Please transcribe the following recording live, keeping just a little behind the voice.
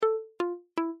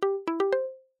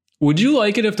Would you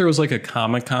like it if there was like a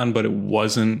Comic-Con, but it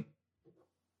wasn't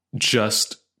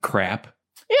just crap?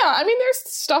 Yeah, I mean, there's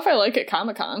stuff I like at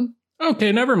Comic-Con.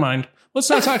 Okay, never mind. Let's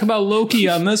not talk about Loki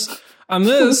on this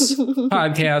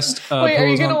podcast. Wait, are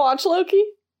you going to watch Loki?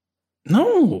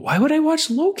 No, why would I watch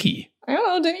Loki? I don't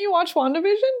know. Didn't you watch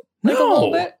WandaVision? Like No. a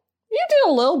little bit? You did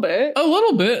a little bit. A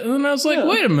little bit. And then I was like,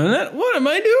 wait a minute. What am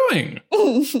I doing?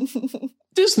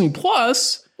 Disney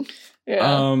Plus.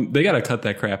 Yeah. They got to cut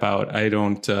that crap out. I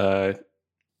don't. I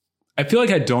feel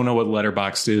like I don't know what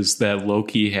Letterboxd is that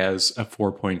Loki has a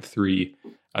 4.3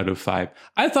 out of 5.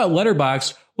 I thought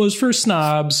Letterboxd was for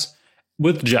snobs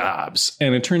with jobs.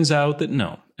 And it turns out that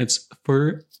no, it's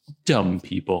for dumb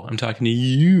people. I'm talking to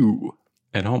you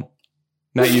at home.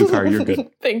 Not you, Car. You're good.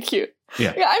 Thank you.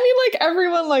 Yeah. Yeah, I mean, like,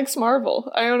 everyone likes Marvel.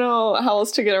 I don't know how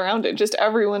else to get around it. Just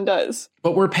everyone does.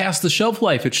 But we're past the shelf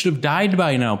life. It should have died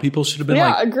by now. People should have been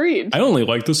like, agreed. I only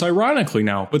like this ironically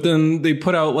now. But then they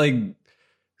put out like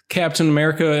Captain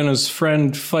America and his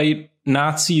friend fight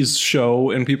Nazis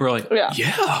show. And people are like,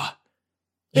 yeah.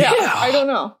 I don't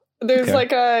know. There's Okay.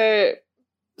 like a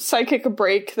psychic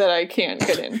break that I can't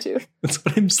get into. That's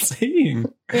what I'm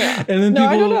saying. Yeah. And then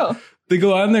I don't people, know. they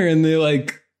go on there and they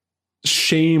like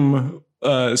shame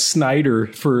Snyder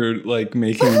for like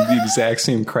making the exact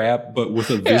same crap, but with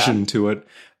a vision to it.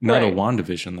 Not a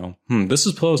WandaVision, though. This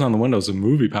is Pillows on the Windows, a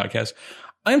movie podcast.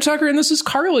 I'm Tucker, and this is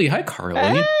Carly. Hi,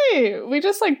 Carly. Hey, we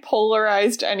just like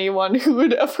polarized anyone who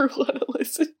would ever want to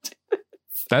listen to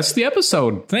this. That's the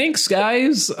episode. Thanks,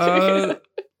 guys. We'll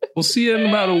see you in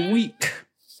about a week.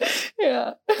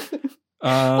 Yeah.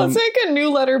 Let's make a new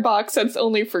letterbox that's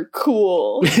only for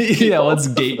cool people. Yeah, let's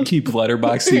gatekeep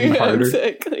Letterboxd even harder.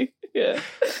 Exactly. Yeah.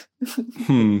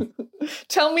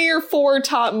 Tell me your 4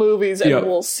 top movies and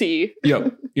we'll see.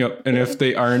 Yep. And if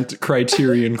they aren't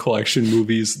Criterion Collection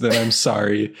movies, then I'm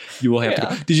sorry. You will have to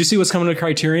go. Did you see what's coming to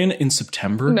Criterion in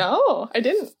September? No, I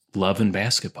didn't. Love and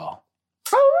Basketball.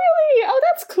 Oh, really? Oh,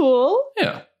 that's cool.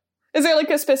 Yeah. Is there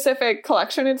like a specific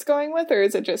collection it's going with, or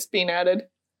is it just being added?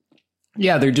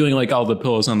 Yeah, they're doing like all the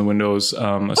Pillows on the Windows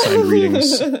assigned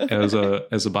readings as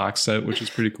a box set, which is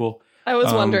pretty cool. I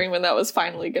was wondering when that was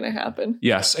finally going to happen.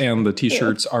 Yes, and the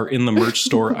t-shirts are in the merch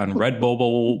store on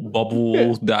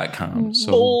redbubble.com.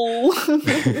 So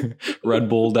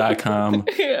redbull.com.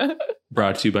 Yeah.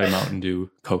 Brought to you by Mountain Dew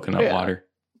coconut water.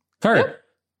 Car,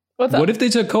 What's up? what if they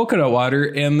took coconut water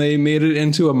and they made it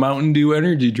into a Mountain Dew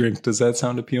energy drink? Does that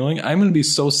sound appealing? I'm going to be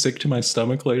so sick to my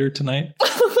stomach later tonight.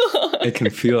 I can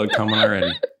feel it coming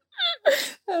already.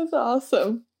 That's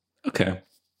awesome. Okay.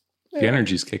 The Yeah.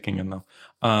 energy's kicking in though.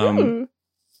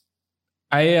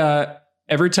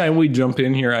 Every time we jump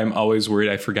in here, I'm always worried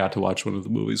I forgot to watch one of the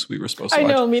movies we were supposed to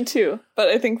watch. I know, me too. But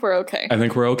I think we're okay. I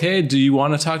think we're okay. Do you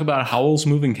want to talk about Howl's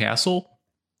Moving Castle?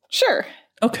 Sure.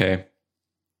 Okay.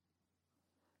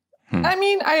 I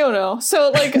mean, I don't know.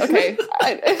 So, like, okay.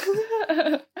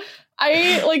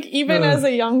 I like, even as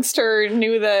a youngster,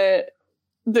 knew that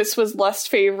this was less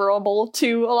favorable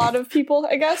to a lot of people,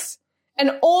 I guess.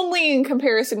 And only in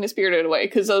comparison to Spirited Away,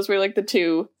 because those were like the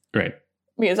 2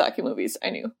 Miyazaki movies I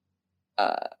knew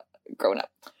growing up.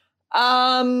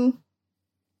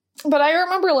 But I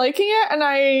remember liking it, and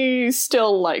I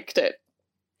still liked it.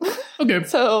 Okay.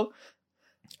 So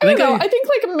I don't know. I think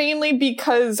like mainly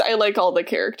because I like all the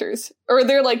characters, or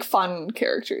they're like fun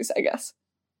characters, I guess.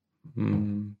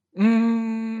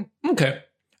 Okay.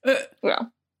 Yeah.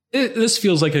 This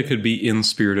feels like it could be in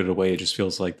Spirited Away. It just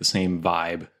feels like the same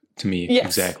vibe to me. Yes.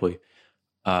 Exactly.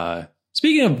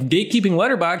 Speaking of gatekeeping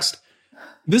Letterboxd,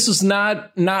 this is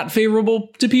not we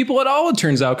to people at all, it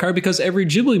turns out, Car, because every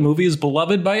Ghibli movie is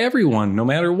beloved by everyone, no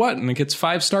matter what, and it gets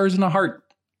 5 stars and a heart.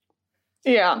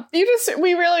 Yeah.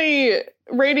 We really,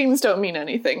 ratings don't mean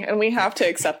anything, and we have to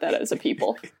accept that as a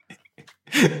people.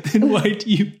 Then why do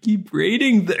you keep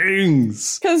rating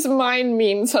things? Because mine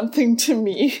mean something to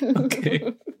me.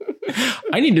 Okay.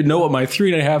 I need to know what my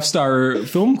 3.5 star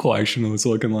film collection was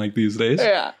looking like these days.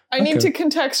 Yeah. I need to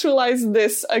contextualize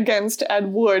this against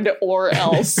Ed Wood or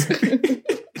else.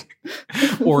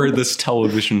 Or this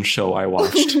television show I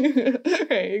watched.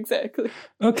 Right, exactly.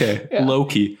 Okay. Yeah.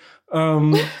 Loki.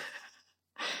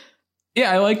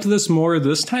 Yeah, I liked this more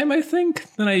this time, I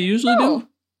think, than I usually do.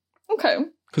 Okay.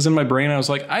 Because in my brain, I was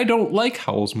like, I don't like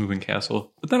Howl's Moving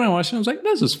Castle. But then I watched it and I was like,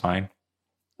 this is fine.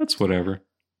 That's whatever.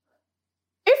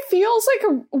 It feels like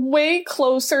a way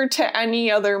closer to any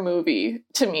other movie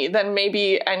to me than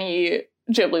maybe any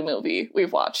Ghibli movie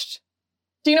we've watched.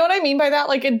 Do you know what I mean by that?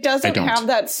 Like, it doesn't have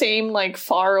that same, like,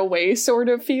 far away sort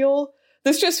of feel.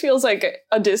 This just feels like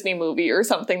a Disney movie or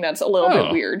something that's a little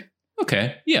bit weird.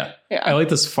 Okay, yeah. I like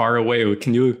this far away.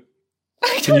 Can you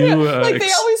I don't know. Like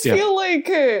they always feel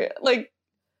like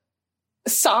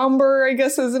somber, I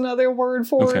guess is another word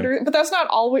for it. But that's not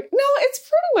always. No, it's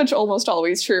pretty much almost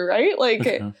always true, right? Like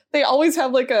they always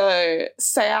have like a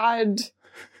sad,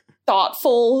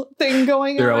 thoughtful thing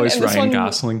going They're on. They're always Ryan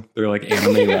Gosling. They're like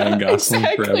anime Ryan Gosling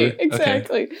forever.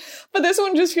 Exactly. Okay. But this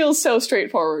one just feels so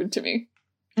straightforward to me.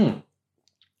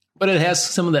 But it has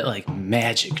some of that like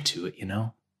magic to it, you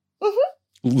know?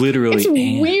 Literally. It's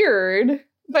weird,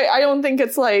 but I don't think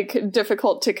it's like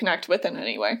difficult to connect with in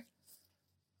any way.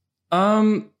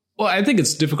 Well, I think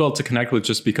it's difficult to connect with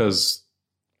just because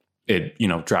it, you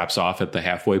know, drops off at the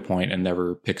halfway point and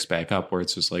never picks back up, where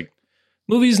it's just like,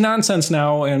 movie's nonsense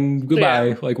now and goodbye.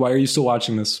 Yeah. Like, why are you still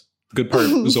watching this? The good part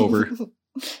is over.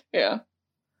 Yeah.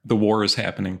 The war is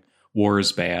happening. War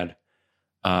is bad.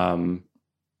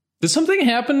 Does something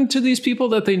happen to these people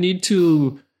that they need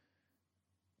to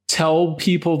tell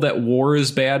people that war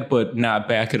is bad, but not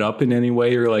back it up in any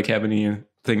way or like have anything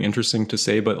interesting to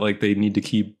say, but like they need to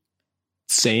keep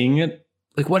saying it?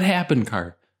 Like, what happened,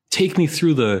 Car? Take me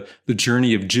through the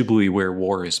journey of Ghibli where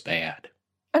war is bad.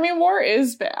 I mean, war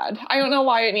is bad. I don't know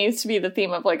why it needs to be the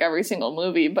theme of like every single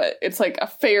movie, but it's like a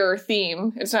fair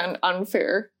theme. It's not an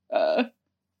unfair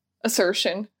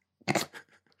assertion.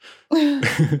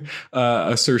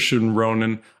 Assertion,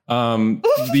 Ronan. I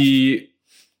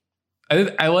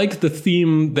like the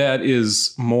theme that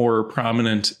is more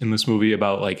prominent in this movie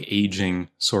about like aging,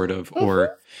 sort of,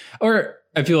 or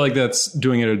I feel like that's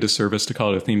doing it a disservice to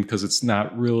call it a theme because it's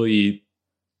not really.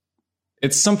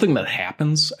 It's something that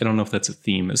happens. I don't know if that's a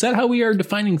theme. Is that how we are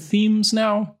defining themes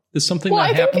now? Is something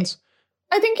that happens?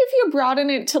 I think if you broaden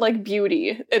it to like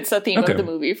beauty, it's a theme of the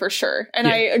movie for sure. And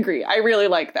I agree. I really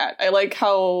like that. I like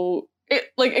how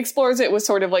it like explores it with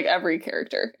sort of like every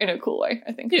character in a cool way,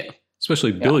 I think. Yeah.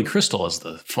 Especially Billy Crystal as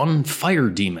the fun fire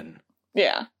demon.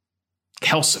 Yeah.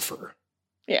 Calcifer.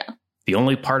 Yeah. The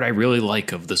only part I really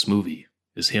like of this movie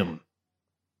is him.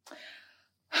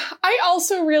 I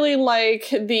also really like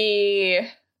the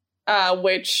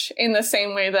witch in the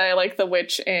same way that I like the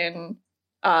witch in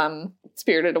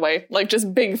Spirited Away. Like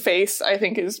just big face, I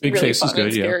think is big really face fun is good,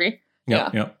 and scary.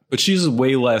 Yeah. But she's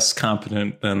way less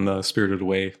competent than the Spirited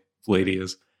Away lady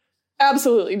is.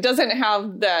 Absolutely. Doesn't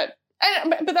have that.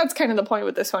 But that's kind of the point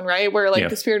with this one, right? Where like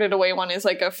the Spirited Away one is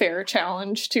like a fair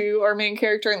challenge to our main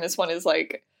character, and this one is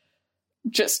like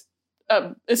just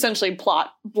essentially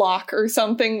plot block or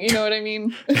something. You know what I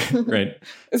mean? Right.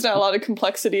 There's not a lot of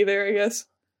complexity there, I guess.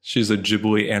 She's a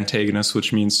Ghibli antagonist,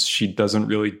 which means she doesn't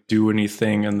really do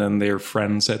anything, and then they're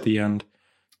friends at the end.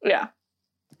 Yeah.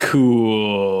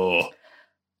 Cool.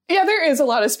 Yeah, there is a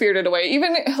lot of Spirited Away.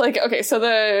 Even, like, okay, so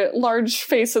the large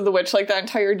face of the witch, like, the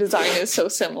entire design is so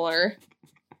similar.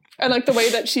 And, like, the way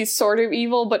that she's sort of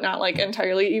evil, but not, like,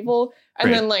 entirely evil.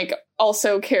 And then, like,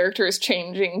 also characters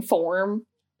changing form.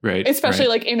 Right. Especially,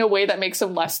 like, in a way that makes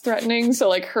them less threatening. So,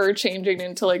 like, her changing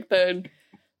into, like, the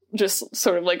just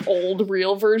sort of, like, old,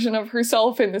 real version of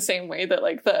herself in the same way that,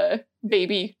 like, the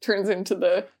baby turns into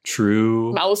the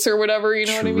mouse or whatever, you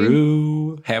know what I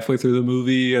mean? Halfway through the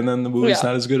movie, and then the movie's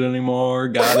not as good anymore.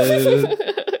 Got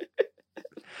it.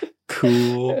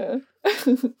 Cool. Yeah.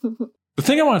 The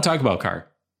thing I want to talk about, Car,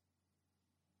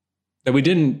 that we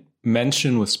didn't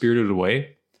mention with Spirited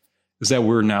Away is that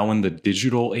we're now in the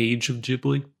digital age of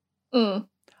Ghibli.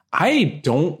 I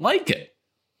don't like it.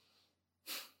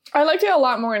 I liked it a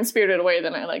lot more in Spirited Away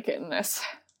than I like it in this.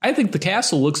 I think the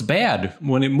castle looks bad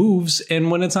when it moves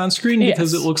and when it's on screen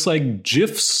because it looks like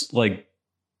GIFs like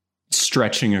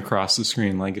stretching across the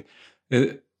screen. Like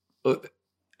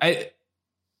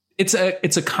it's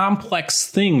a complex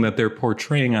thing that they're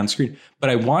portraying on screen, but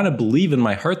I want to believe in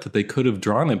my heart that they could have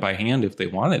drawn it by hand if they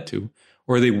wanted to,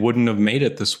 or they wouldn't have made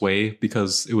it this way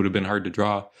because it would have been hard to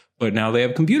draw. But now they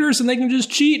have computers and they can just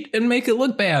cheat and make it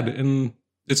look bad. And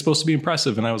it's supposed to be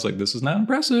impressive. And I was like, this is not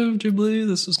impressive, Ghibli.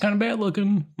 This is kind of bad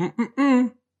looking.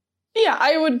 Yeah,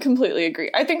 I would completely agree.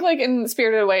 I think like in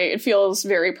Spirited Away, it feels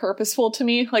very purposeful to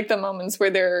me. Like the moments where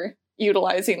they're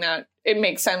utilizing that, it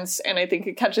makes sense. And I think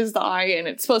it catches the eye, and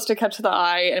it's supposed to catch the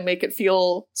eye and make it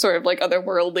feel sort of like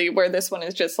otherworldly, where this one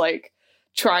is just like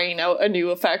trying out a new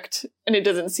effect and it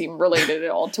doesn't seem related at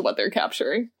all to what they're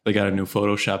capturing. They got a new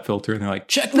Photoshop filter and they're like,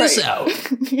 check this out.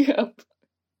 Yep.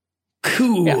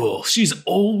 Cool. Yeah. She's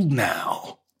old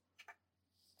now.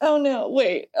 Oh no,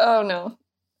 wait. Oh no.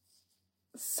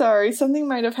 Sorry, something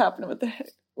might have happened with the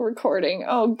recording.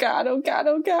 Oh god, oh god,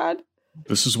 oh god.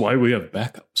 This is why we have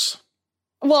backups.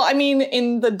 Well, I mean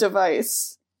in the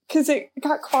device, because it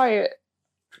got quiet.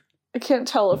 I can't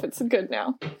tell if it's good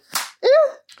now.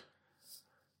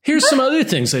 Here's some other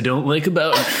things I don't like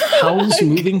about Howl's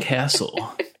Moving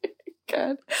Castle.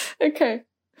 God. Okay.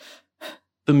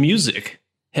 The music.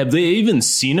 Have they even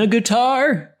seen a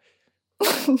guitar?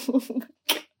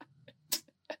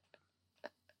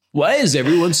 Why is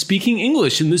everyone speaking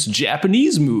English in this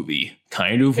Japanese movie?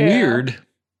 Kind of weird.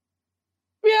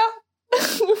 Yeah.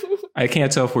 I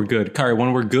can't tell if we're good. Kari,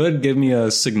 when we're good, give me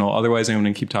a signal. Otherwise, I'm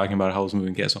going to keep talking about Howl's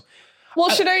Moving Castle. Well,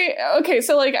 okay,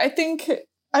 so like I think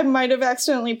I might have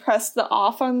accidentally pressed the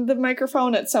off on the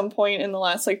microphone at some point in the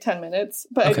last like 10 minutes,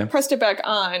 but I pressed it back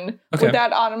on. Okay. Would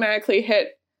that automatically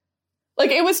hit?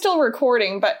 Like it was still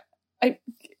recording, but I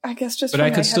guess just. But I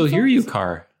could still hear you,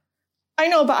 Car. I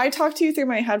know, but I talked to you through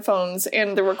my headphones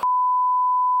and the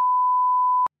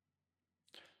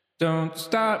Don't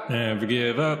stop, never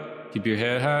give up. Keep your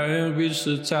head high and reach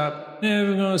the top.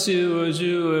 Never gonna see what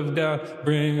you have got.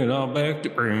 Bring it all back.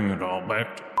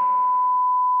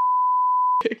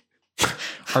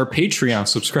 Our Patreon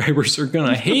subscribers are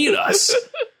gonna hate us.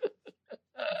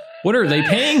 What are they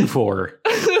paying for?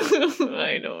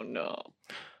 I don't know.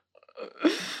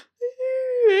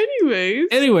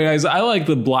 Anyways, I like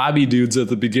the blobby dudes at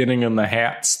the beginning and the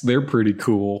hats. They're pretty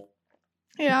cool.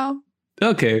 Yeah.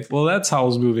 Okay, well, that's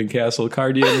Howl's Moving Castle.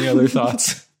 Car, do you have any other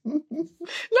thoughts?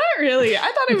 Not really. I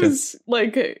thought it was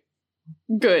like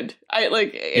good.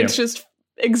 It's just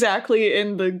exactly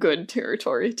in the good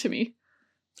territory to me.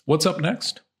 What's up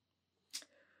next?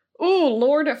 Oh,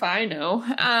 Lord, if I know.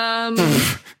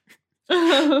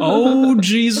 Oh,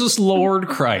 Jesus, Lord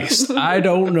Christ. I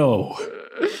don't know.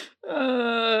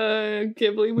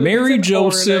 Ghibli movies. Mary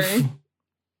Joseph. Order.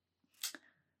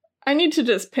 I need to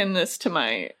just pin this to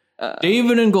my...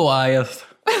 David and Goliath.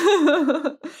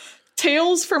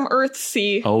 Tales from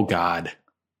Earthsea. Oh, God.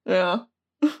 Yeah.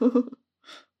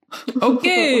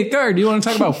 Okay, Gar, do you want to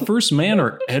talk about First Man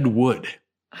or Ed Wood?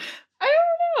 I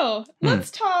don't know.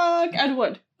 Let's talk Ed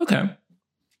Wood. Okay.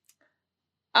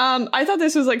 I thought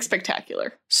this was like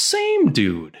spectacular. Same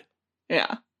dude.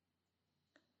 Yeah.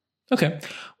 Okay.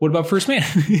 What about First Man?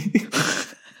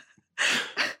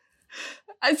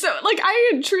 So, like,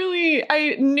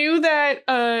 I knew that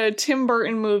a Tim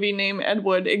Burton movie named Ed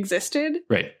Wood existed.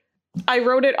 Right. I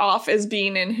wrote it off as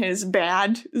being in his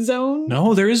bad zone.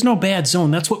 No, there is no bad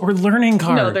zone. That's what we're learning,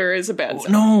 Car. No, there is a bad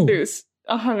zone. No. There's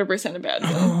 100% a bad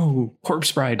zone. Oh,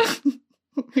 Corpse Bride.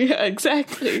 Yeah,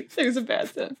 exactly. There's a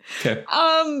bad zone. Okay.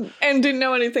 And didn't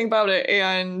know anything about it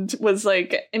and was,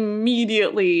 like,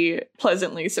 immediately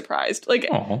pleasantly surprised. Like,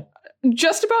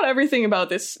 just about everything about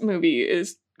this movie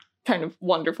is kind of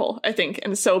wonderful, I think,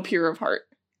 and so pure of heart.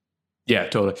 Yeah,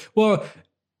 totally. Well,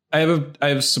 I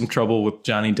have some trouble with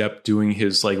Johnny Depp doing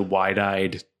his like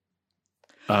wide-eyed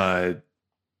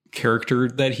character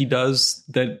that he does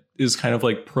that is kind of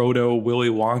like proto Willy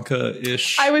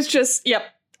Wonka-ish. I was just,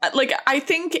 like, I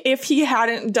think if he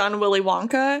hadn't done Willy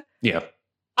Wonka,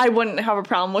 I wouldn't have a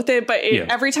problem with it, but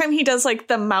every time he does like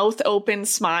the mouth open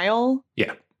smile,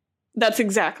 that's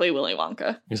exactly Willy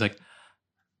Wonka. He's like,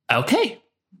 okay.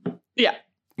 Yeah.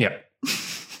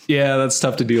 Yeah, that's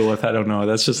tough to deal with. I don't know.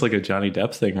 That's just like a Johnny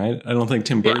Depp thing. I don't think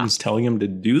Tim Burton's telling him to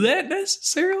do that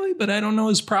necessarily, but I don't know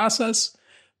his process.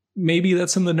 Maybe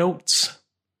that's in the notes.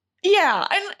 Yeah,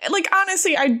 and like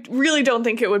honestly, I really don't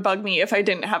think it would bug me if I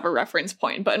didn't have a reference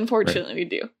point, but unfortunately we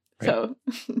do. Right. So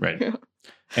right.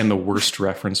 And the worst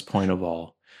reference point of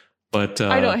all. But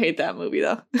I don't hate that movie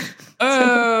though.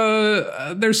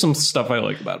 There's some stuff I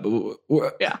like about it,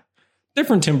 but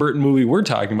different Tim Burton movie we're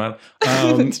talking about.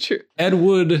 That's true. Ed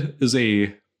Wood is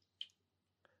do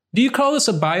you call this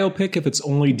a biopic if it's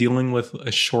only dealing with a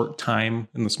short time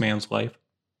in this man's life?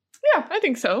 Yeah, I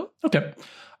think so. Okay.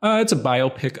 It's a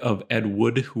biopic of Ed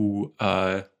Wood, who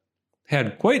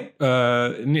had quite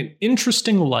an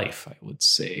interesting life, I would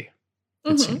say.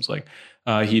 It seems like.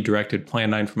 He directed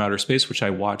Plan 9 from Outer Space, which I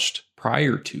watched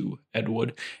prior to Ed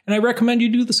Wood. And I recommend you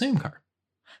do the same, Car.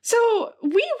 So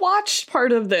we watched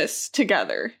part of this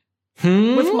together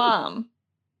with Mom.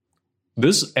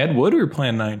 This Ed Wood or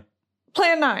Plan 9?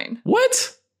 Plan 9.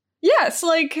 What? Yes,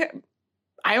 like,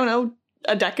 I don't know,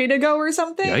 a decade ago or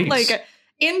something. Yikes. Like,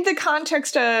 in the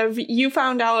context of you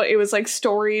found out it was like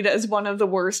storied as one of the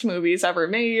worst movies ever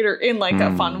made, or in like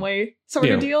a fun way sort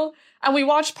of deal. And we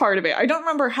watched part of it. I don't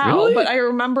remember how, but I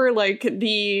remember like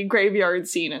the graveyard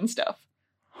scene and stuff.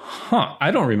 Huh.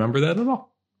 I don't remember that at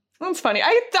all. That's funny.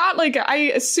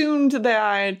 I assumed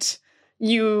that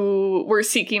you were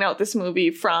seeking out this movie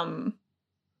from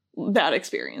that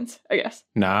experience, I guess.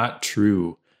 Not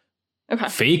true. Okay.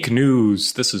 Fake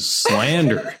news. This is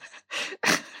slander.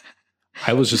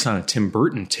 I was just on a Tim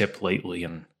Burton tip lately,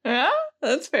 and yeah,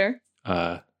 that's fair.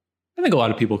 I think a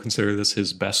lot of people consider this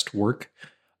his best work.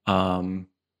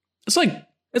 It's like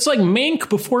Mank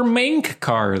before Mank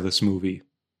Car, this movie.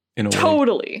 in a way.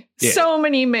 Totally. Yeah. So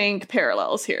many Mank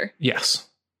parallels here. Yes.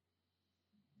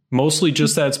 Mostly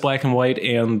just that it's black and white,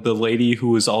 and the lady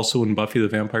who is also in Buffy the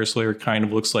Vampire Slayer kind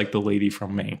of looks like the lady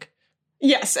from Mank.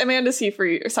 Yes, Amanda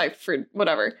Seyfried,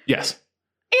 whatever. Yes.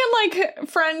 And, like, a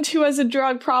friend who has a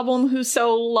drug problem who's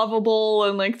so lovable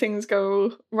and, like, things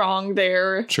go wrong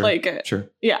there. Sure, like, sure.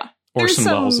 Yeah. Orson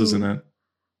Welles is in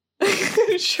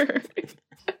it. Sure.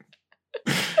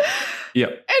 Yep.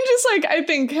 And just, like, I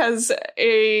think has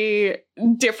a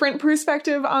different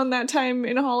perspective on that time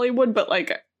in Hollywood, but,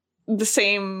 like, the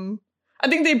same. I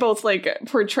think they both, like,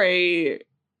 portray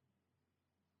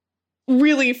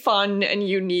really fun and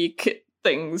unique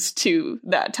things to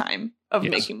that time of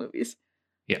making movies.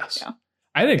 Yes. Yeah.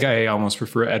 I think I almost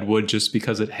prefer Ed Wood just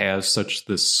because it has such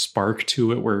this spark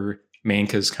to it, where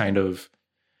Mank is kind of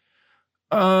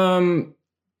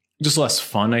just less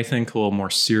fun, I think, a little more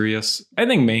serious. I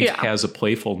think Mank has a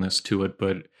playfulness to it,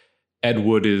 but Ed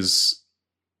Wood is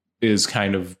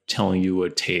kind of telling you a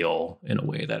tale in a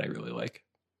way that I really like.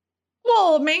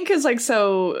 Well, Mank is, like,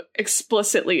 so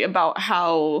explicitly about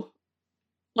how,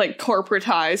 like,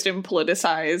 corporatized and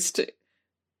politicized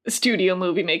studio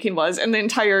movie making was, and the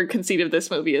entire conceit of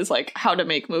this movie is, like, how to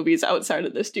make movies outside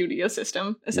of the studio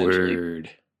system, essentially.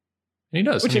 Word. And he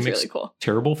does. Which is makes really cool.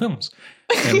 Terrible films.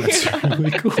 And that's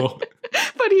really cool.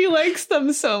 But he likes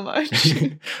them so much.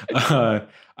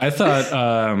 I thought,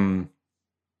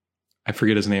 I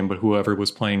forget his name, but whoever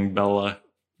was playing Bella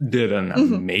did an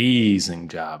amazing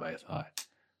job, I thought.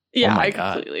 Yeah, I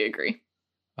completely agree.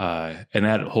 And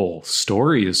that whole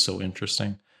story is so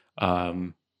interesting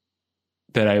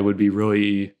that I would be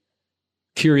really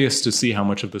curious to see how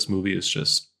much of this movie is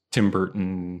just Tim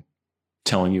Burton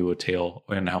telling you a tale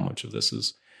and how much of this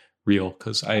is real.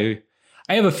 Because I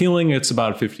have a feeling it's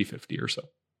about 50-50 or so.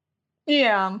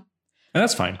 Yeah. And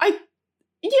that's fine. I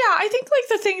think, like,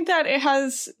 the thing that it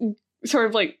has sort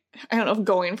of, like, I don't know if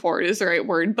going forward is the right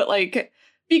word, but, like,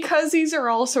 because these are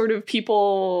all sort of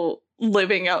people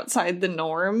living outside the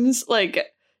norms,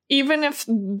 like, even if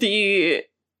the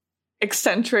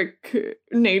eccentric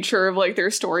nature of, like,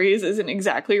 their stories isn't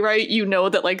exactly right, you know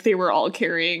that, like, they were all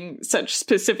carrying such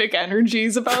specific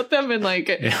energies about them, and,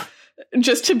 like,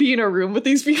 just to be in a room with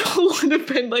these people would have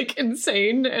been, like,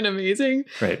 insane and amazing.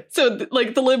 Right. So,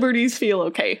 like, the liberties feel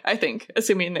okay, I think,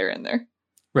 assuming they're in there.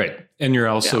 Right. And you're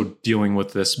also dealing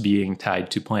with this being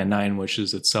tied to Plan 9, which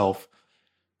is itself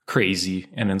crazy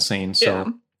and insane.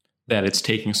 So that it's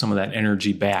taking some of that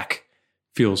energy back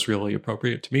feels really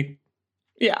appropriate to me.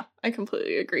 Yeah, I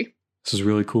completely agree. This is a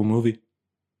really cool movie.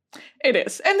 It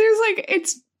is. And there's, like,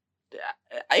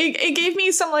 it gave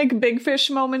me some, like, Big Fish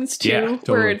moments too,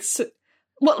 totally. Where it's,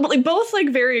 well, like, both, like,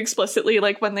 very explicitly,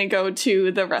 like, when they go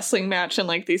to the wrestling match and,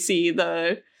 like, they see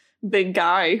the big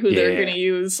guy who they're going to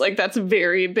use, like, that's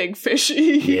very Big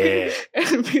Fishy. Yeah. And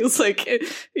it feels like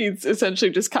he's essentially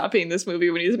just copying this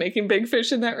movie when he's making Big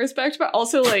Fish in that respect. But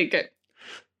also, like,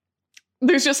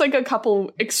 there's just, like, a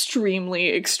couple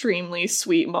extremely, extremely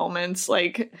sweet moments.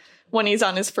 Like, when he's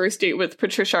on his first date with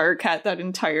Patricia Arquette, that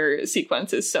entire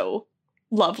sequence is so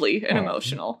lovely and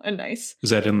emotional and nice. Is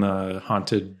that in the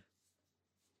haunted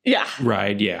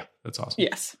ride? Yeah, that's awesome.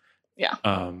 Yes. Yeah.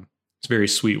 It's very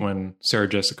sweet when Sarah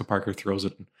Jessica Parker throws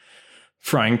a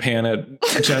frying pan at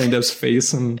Johnny Depp's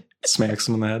face and smacks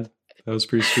him in the head. That was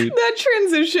pretty sweet. That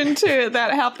transition to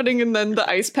that happening and then the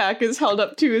ice pack is held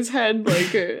up to his head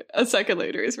like a second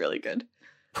later is really good.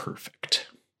 Perfect.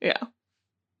 Yeah.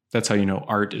 That's how you know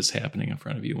art is happening in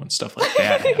front of you when stuff like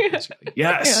that happens. Like,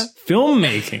 yes,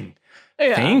 filmmaking.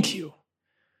 Yeah. Thank you.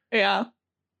 Yeah.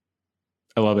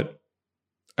 I love it.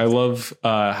 I love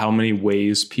how many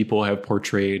ways people have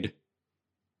portrayed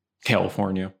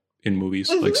California in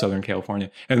movies, like Southern California.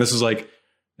 And this is like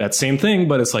that same thing,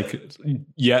 but it's like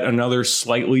yet another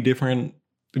slightly different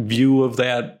view of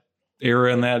that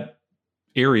era and that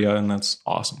area. And that's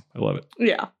awesome. I love it.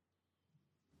 Yeah.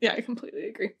 Yeah, I completely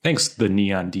agree. Thanks, the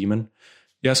Neon Demon.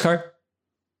 Yes, Car?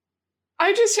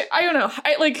 I don't know.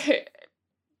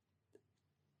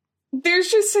 There's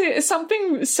just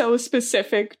something so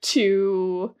specific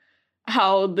to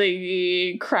how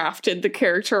they crafted the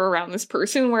character around this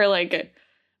person where, like,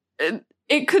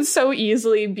 it could so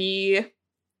easily be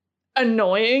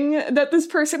annoying that this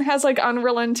person has, like,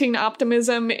 unrelenting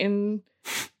optimism in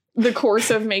the course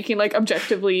of making, like,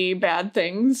 objectively bad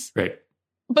things. Right.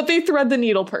 But they thread the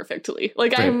needle perfectly.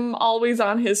 Like, right. I'm always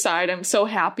on his side. I'm so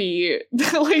happy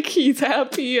that, like, he's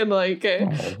happy and, like,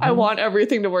 I want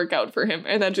everything to work out for him.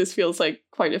 And that just feels like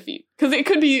quite a feat. Because it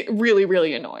could be really,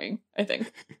 really annoying, I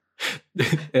think.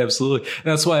 Absolutely.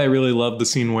 That's why I really love the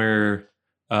scene where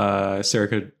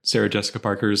Sarah Jessica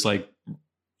Parker is, like,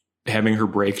 having her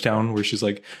breakdown where she's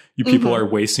like, you people are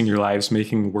wasting your lives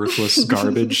making worthless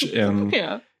garbage.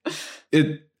 And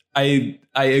I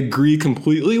agree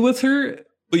completely with her,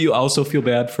 but you also feel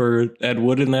bad for Ed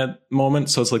Wood in that moment.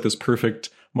 So it's like this perfect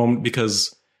moment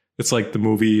because it's like the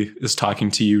movie is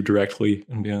talking to you directly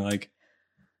and being like,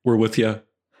 we're with you.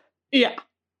 Yeah.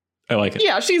 I like it.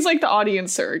 Yeah, she's like the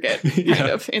audience surrogate, kind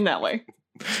of, in that way.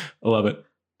 I love it.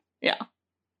 Yeah.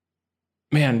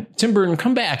 Man, Tim Burton,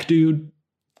 come back, dude.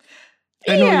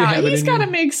 I know you have he's got to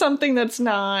make something that's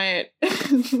not...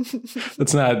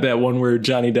 That's not that one where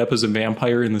Johnny Depp is a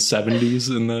vampire in the 70s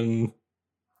and then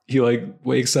he like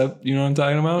wakes up. You know what I'm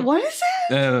talking about? What is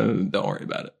it? Don't worry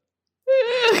about it.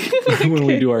 Okay. When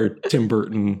we do our Tim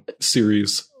Burton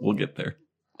series, we'll get there.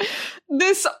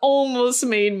 This almost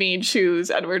made me choose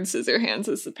Edward Scissorhands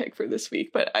as the pick for this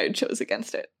week, but I chose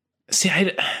against it. See,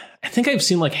 I think I've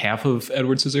seen like half of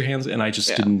Edward Scissorhands, and I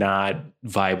just did not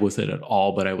vibe with it at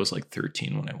all. But I was like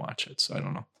 13 when I watched it, so I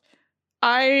don't know.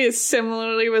 I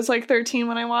similarly was like 13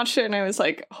 when I watched it, and I was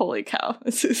like, holy cow,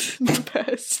 this is the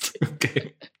best.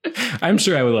 Okay. I'm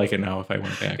sure I would like it now if I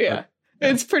went back. Yeah,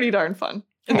 it's pretty darn fun.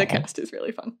 And the cast is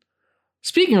really fun.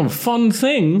 Speaking of fun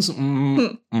things,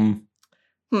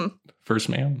 First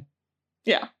Man.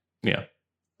 Yeah. Yeah.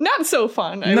 Not so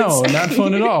fun. No, not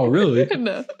fun at all, really.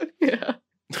 No. Yeah.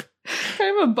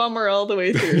 Kind of a bummer all the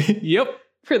way through. Yep.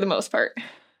 For the most part.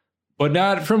 But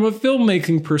not from a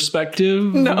filmmaking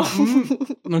perspective. No.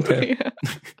 Okay. Yeah.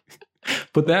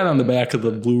 Put that on the back of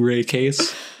the Blu-ray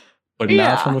case. But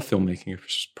not from a filmmaking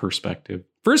perspective.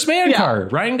 First Man car,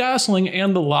 Ryan Gosling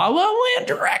and the La La Land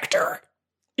director.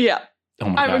 Yeah. Oh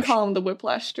my gosh. I would call him the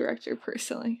Whiplash director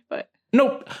personally, but...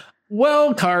 Nope.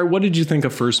 Well, Car, what did you think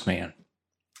of First Man?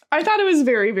 I thought it was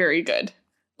very, very good.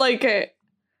 Like,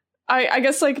 I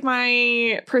guess, like,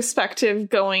 my perspective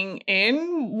going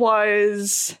in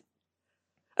was...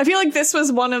 I feel like this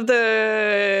was one of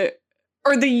the...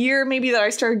 Or the year maybe that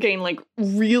I started getting, like,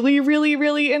 really, really,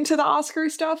 really into the Oscar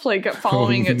stuff. Like,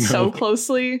 following it so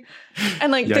closely.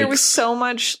 And, like, there was so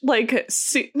much, like,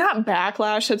 not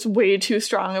backlash. That's way too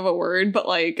strong of a word. But,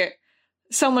 like,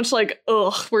 so much, like,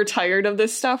 ugh, we're tired of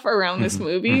this stuff around this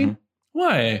movie. Mm-hmm.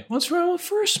 Why? What's wrong with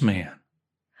First Man? Well,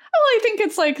 I think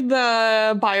it's, like,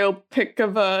 the biopic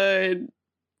of a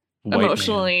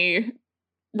emotionally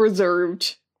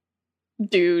reserved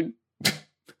dude.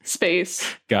 Space.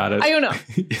 Got it. I don't know.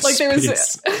 Like there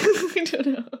was I don't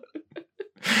know.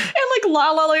 And like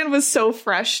La La Land was so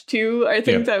fresh too. I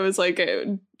think that was like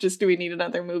just do we need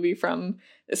another movie from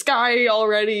this guy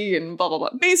already and blah blah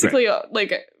blah. Basically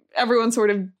like everyone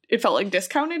sort of it felt like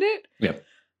discounted it. Yeah.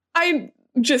 I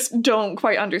just don't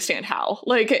quite understand how.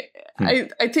 Like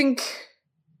I think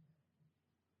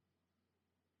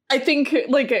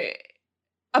like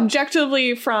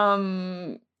objectively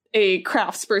from a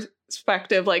crafts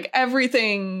perspective, like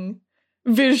everything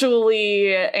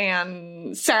visually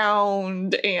and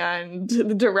sound and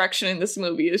the direction in this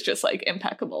movie is just like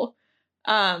impeccable.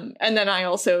 And then I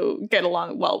also get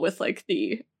along well with like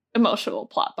the emotional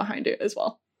plot behind it as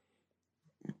well.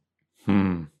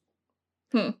 I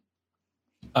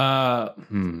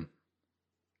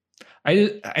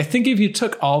think if you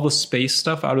took all the space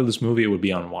stuff out of this movie, it would be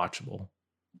unwatchable.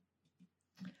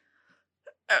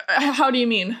 How do you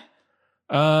mean?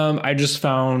 I just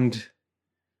found,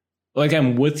 like,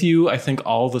 I'm with you. I think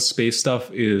all the space stuff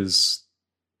is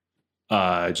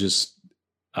just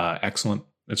excellent.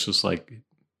 It's just like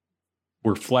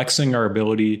we're flexing our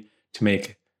ability to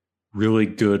make really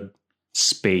good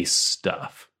space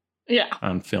stuff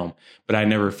on film. But I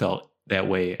never felt that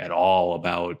way at all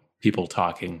about people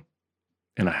talking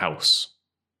in a house.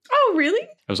 Oh, really?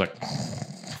 I was like...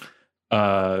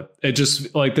 it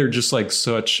just like they're just like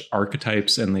such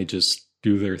archetypes and they just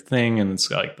do their thing, and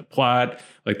it's like the plot,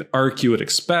 like the arc you would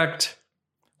expect,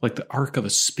 like the arc of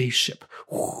a spaceship.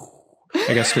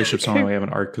 I guess spaceships don't really have an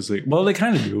arc because they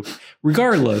kind of do.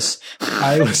 Regardless,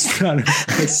 I was not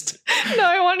impressed. No,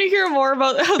 I want to hear more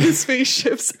about how the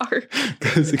spaceships are,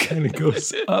 because it kind of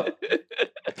goes up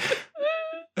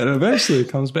and eventually it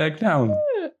comes back down.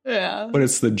 Yeah, but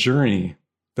it's the journey.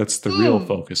 That's the real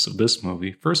focus of this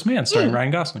movie. First Man, starring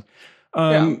Ryan Gosling.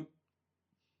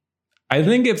 I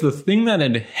think if the thing that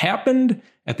had happened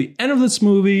at the end of this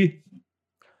movie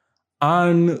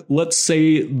on, let's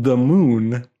say, the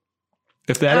moon,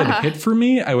 if that had hit for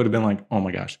me, I would have been like, oh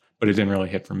my gosh. But it didn't really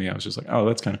hit for me. I was just like, oh,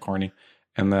 that's kind of corny.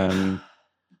 And then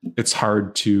it's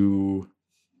hard to...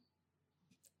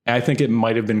 I think it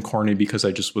might have been corny because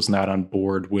I just was not on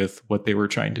board with what they were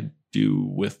trying to do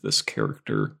with this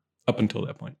character up until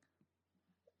that point.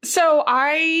 So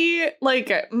I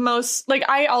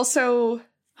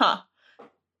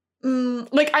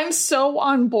like, I'm so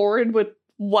on board with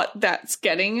what that's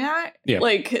getting at. Yeah.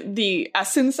 Like, the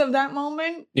essence of that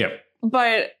moment. Yeah.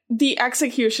 But the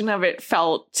execution of it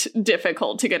felt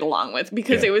difficult to get along with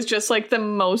because it was just like the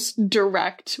most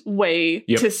direct way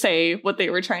to say what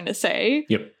they were trying to say.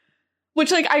 Yep.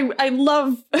 Which, like, I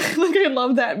love, like, I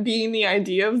love that being the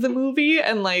idea of the movie.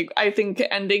 And, like, I think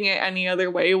ending it any other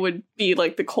way would be,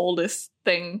 like, the coldest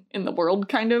thing in the world,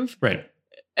 kind of. Right.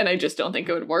 And I just don't think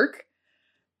it would work.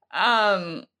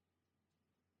 But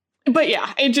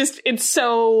yeah, it's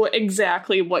so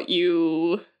exactly what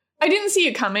I didn't see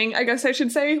it coming, I guess I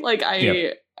should say. Like,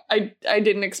 I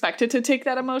didn't expect it to take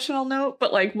that emotional note,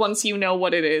 but, like, once you know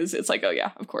what it is, it's like, oh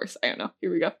yeah, of course, I don't know,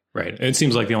 here we go. Right. It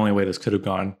seems like the only way this could have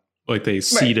gone, like, they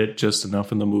seed it just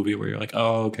enough in the movie where you're like,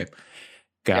 oh, okay,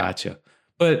 gotcha. Yeah.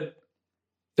 But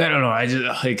I don't know, I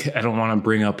just, like, I don't want to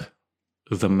bring up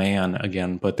The Man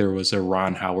again, but there was a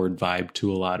Ron Howard vibe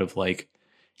to a lot of, like,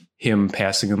 him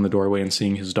passing in the doorway and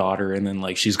seeing his daughter, and then,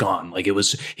 like, she's gone. Like, it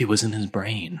was in his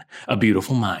brain, a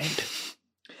beautiful mind.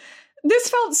 This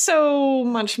felt so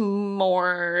much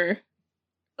more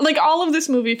like, all of this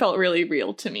movie felt really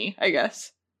real to me, I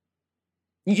guess.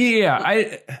 Yeah,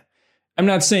 I'm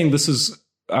not saying this is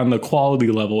on the quality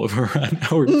level of a Ron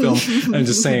Howard film. I'm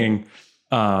just saying,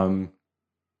 didn't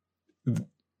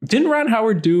Ron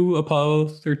Howard do Apollo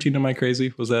 13? Am I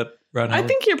crazy? Was that Ron Howard? I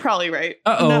think you're probably right.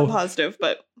 I'm not positive,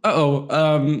 but...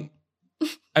 I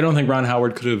don't think Ron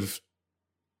Howard could have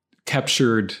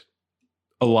captured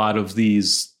a lot of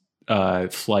these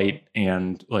flight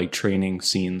and, like, training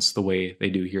scenes the way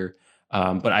they do here.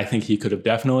 But I think he could have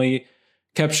definitely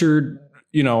captured,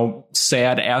 you know,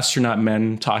 sad astronaut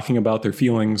men talking about their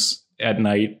feelings at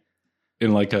night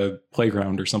in, like, a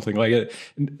playground or something. Like,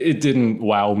 it didn't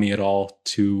wow me at all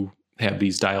to have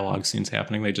these dialogue scenes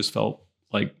happening. They just felt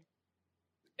like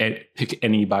pick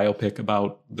any biopic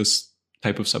about this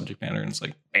type of subject matter, and it's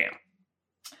like, bam.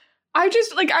 I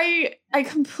just, like, I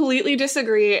completely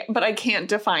disagree, but I can't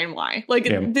define why. Like,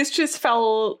 this just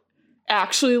felt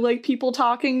actually like people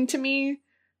talking to me,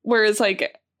 whereas,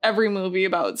 like, every movie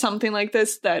about something like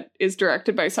this that is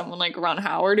directed by someone like Ron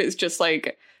Howard is just,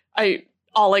 like,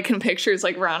 all I can picture is,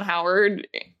 like, Ron Howard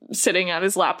sitting at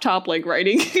his laptop, like,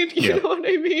 writing it, you know what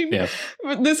I mean? Yeah.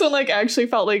 But this one, like, actually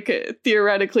felt like,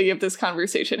 theoretically, if this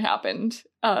conversation happened,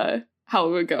 how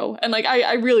it would go. And, like,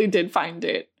 I really did find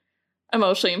it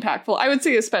emotionally impactful. I would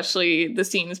say especially the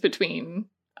scenes between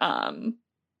Gosling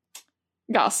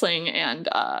and,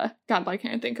 God, why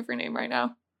can't I think of her name right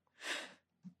now?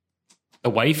 The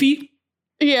wifey?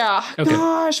 Yeah. Okay.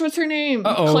 Gosh, what's her name?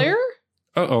 Claire?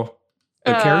 Uh-oh.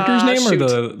 The character's name or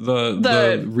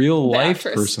the real life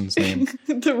person's name?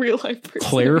 The real life person.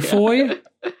 Claire Foy?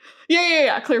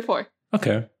 Yeah. Claire Foy.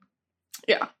 Okay.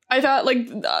 Yeah. I thought, like,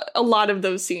 a lot of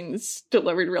those scenes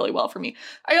delivered really well for me.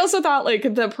 I also thought,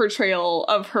 like, the portrayal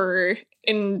of her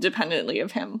independently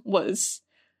of him was,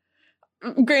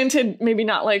 granted, maybe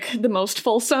not, like, the most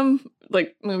fulsome.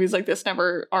 Like, movies like this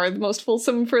never are the most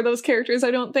fulsome for those characters,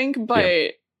 I don't think.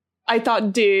 But I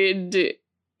thought did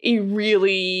a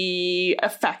really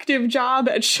effective job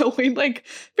at showing, like,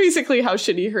 basically how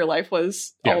shitty her life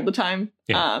was all the time,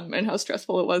 and how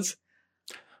stressful it was.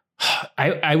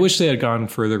 I wish they had gone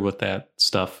further with that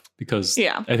stuff, because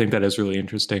I think that is really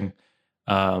interesting.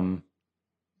 But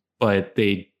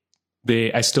I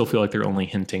still feel like they're only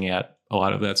hinting at a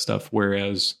lot of that stuff,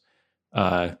 whereas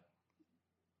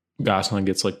Gosling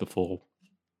gets, like, the full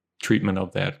treatment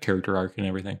of that character arc and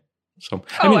everything. So,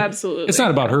 I mean, absolutely. It's not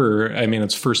about her. I mean,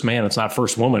 it's first man. It's not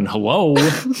first woman. Hello.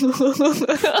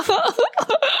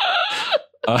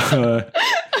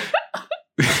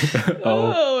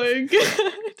 Oh my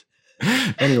God.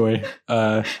 Anyway,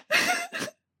 the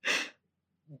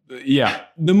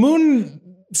moon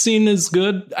scene is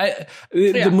good.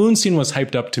 The moon scene was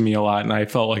hyped up to me a lot, and I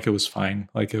felt like it was fine.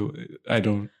 Like,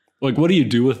 what do you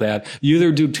do with that? You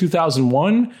either do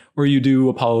 2001 or you do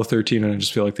Apollo 13, and I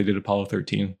just feel like they did Apollo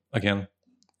 13 again.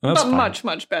 But fine.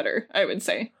 Much better, I would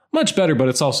say. Much better, but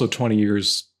it's also 20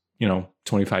 years,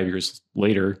 25 years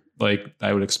later. Like,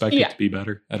 I would expect it to be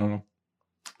better. I don't know.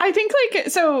 I think, like,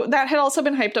 so that had also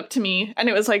been hyped up to me, and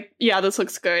it was like, yeah, this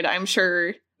looks good. I'm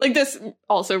sure, like, this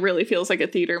also really feels like a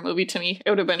theater movie to me. It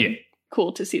would have been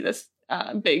cool to see this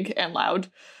big and loud.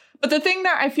 But the thing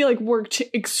that I feel like worked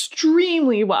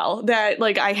extremely well, that,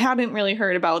 like, I hadn't really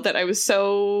heard about, that was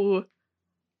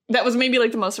maybe,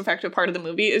 like, the most effective part of the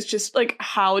movie, is just, like,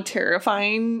 how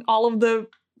terrifying all of the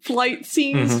flight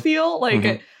scenes feel.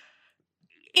 Like,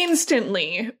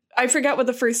 instantly, I forget what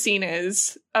the first scene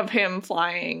is of him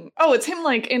flying. Oh, it's him,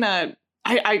 like, in a...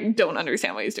 I don't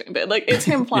understand what he's doing, but, like, it's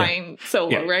him flying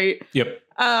solo, right? Yep.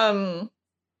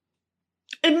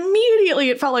 immediately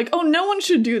it felt like, oh, no one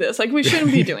should do this. Like, we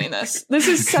shouldn't be doing this. This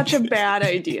is such a bad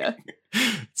idea.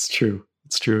 It's true.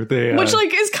 It's true. They, which,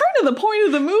 like, is kind of the point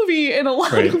of the movie in a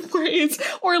lot of ways,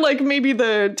 or like maybe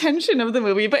the tension of the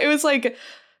movie. But it was like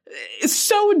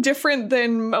so different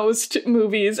than most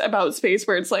movies about space,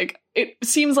 where it's like it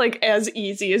seems like as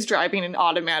easy as driving an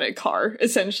automatic car,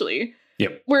 essentially.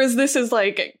 Yep. Whereas this is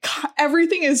like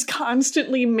everything is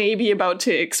constantly maybe about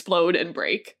to explode and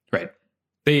break. Right.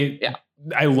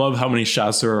 I love how many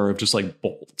shots there are of just like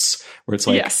bolts, where it's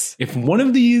like, if one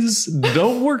of these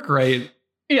don't work right,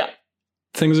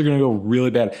 things are going to go really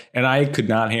bad. And I could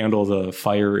not handle the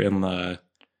fire in the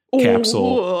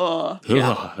capsule.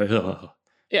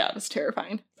 Yeah, it was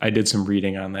terrifying. I did some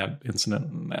reading on that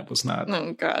incident, and that was not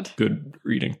good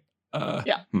reading.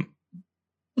 I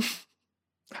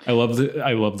love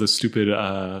the stupid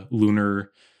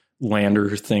lunar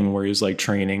lander thing where he's like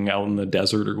training out in the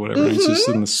desert or whatever. He's just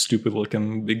in this stupid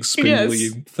looking big spindly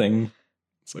thing.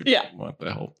 It's like, what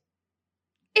the hell?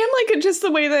 And like just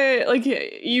the way that like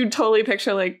you totally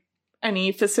picture like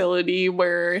any facility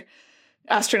where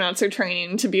astronauts are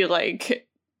training to be like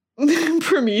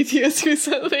Prometheus or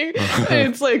something.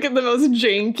 It's like the most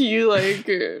janky, like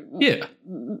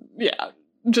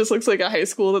just looks like a high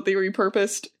school that they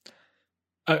repurposed.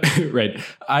 Right.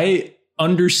 I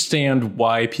understand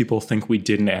why people think we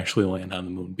didn't actually land on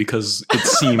the moon, because it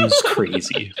seems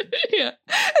crazy.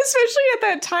 Especially at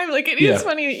that time. Like, it is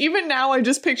funny. Even now, I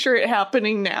just picture it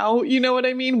happening now. You know what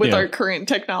I mean? With our current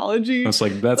technology. It's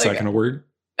like, that's not going to work.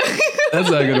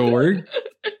 That's not going to work.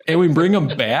 And we bring them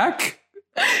back?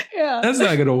 That's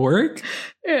not going to work.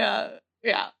 And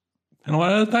a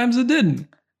lot of the times it didn't.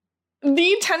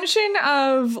 The tension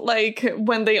of, like,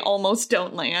 when they almost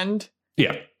don't land.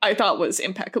 I thought was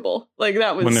impeccable. Like,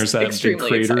 that was when there's that big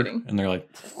crater exciting. And they're like,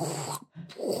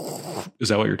 is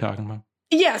that what you're talking about?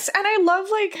 Yes. And I love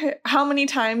like how many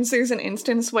times there's an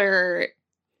instance where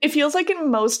it feels like in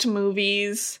most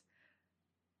movies,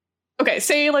 okay,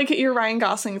 say like you're Ryan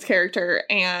Gosling's character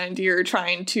and you're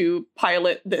trying to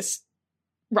pilot this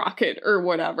rocket or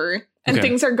whatever, and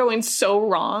things are going so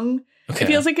wrong. It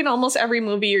feels like in almost every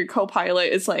movie your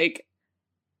co-pilot is like,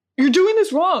 you're doing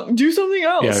this wrong. Do something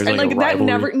else. And like that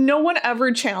no one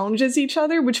ever challenges each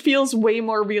other, which feels way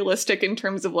more realistic in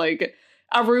terms of like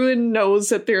everyone knows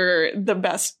that they're the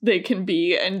best they can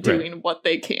be and doing what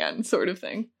they can, sort of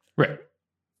thing. Right.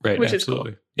 Which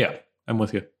absolutely. Is cool. Yeah, I'm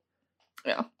with you.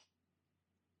 Yeah.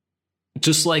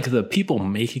 Just like the people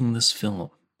making this film.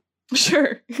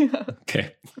 Sure.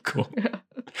 Okay, cool.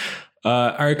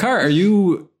 All right, Car, are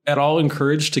you at all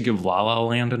encouraged to give La La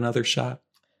Land another shot?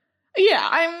 Yeah,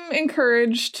 I'm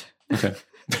encouraged. Okay,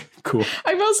 cool.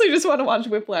 I mostly just want to watch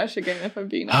Whiplash again, if I'm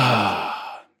being honest.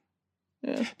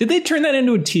 Did they turn that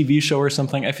into a TV show or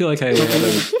something? I feel like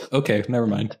okay, never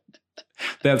mind.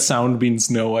 That sound means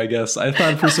no, I guess. I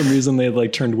thought for some reason they had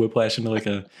like turned Whiplash into like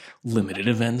a limited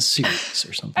event series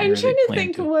or something. I'm trying to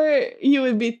think what you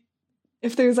would be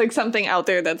if there's like something out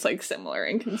there that's like similar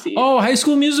in conceit. Oh, High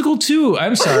School Musical 2.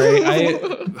 I'm sorry.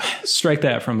 I strike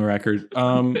that from the record.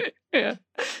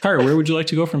 Kara, where would you like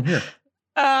to go from here?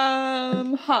 Do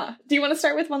you want to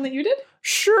start with one that you did?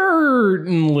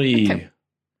 Certainly. Okay.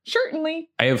 Certainly.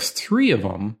 I have 3 of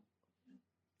them.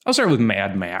 I'll start with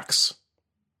Mad Max.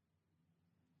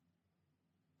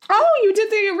 Oh, you did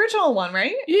the original one,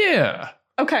 right? Yeah.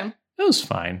 Okay. It was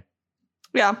fine.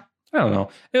 Yeah. I don't know.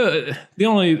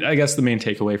 I guess the main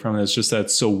takeaway from it is just that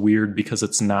it's so weird because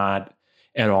it's not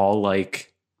at all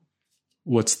like,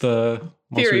 what's the...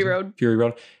 Fury Road.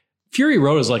 Fury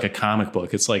Road is like a comic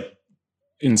book. It's like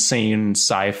insane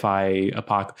sci-fi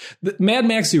apocalypse. Mad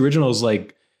Max, the original, is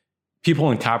like people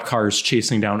in cop cars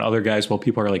chasing down other guys while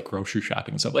people are like grocery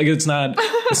shopping and stuff. Like it's not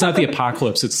the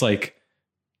apocalypse. It's like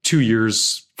 2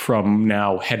 years from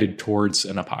now headed towards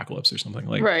an apocalypse or something.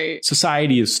 Like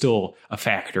society is still a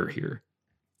factor here.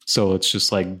 So it's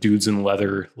just like dudes in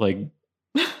leather, like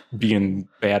being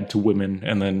bad to women.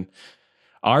 And then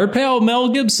our pal Mel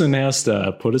Gibson has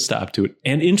to put a stop to it.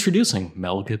 And introducing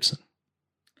Mel Gibson.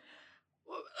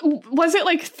 Was it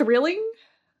like thrilling?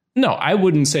 No, I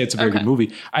wouldn't say it's a very good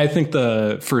movie. I think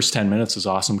the first 10 minutes is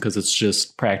awesome because it's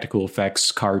just practical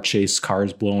effects, car chase,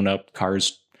 cars blowing up,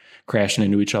 cars crashing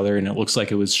into each other. And it looks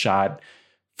like it was shot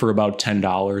for about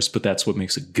 $10, but that's what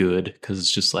makes it good because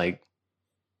it's just like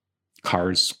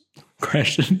cars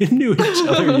crashing into each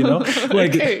other, you know?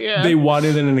 Like they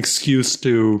wanted an excuse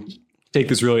to take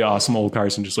these really awesome old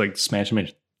cars and just like smash them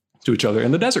into each other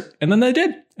in the desert. And then they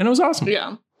did. And it was awesome.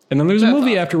 Yeah. And then there's a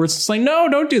movie afterwards. It's like, no,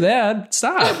 don't do that.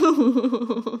 Stop.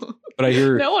 But I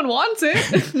hear no one wants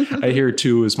it. I hear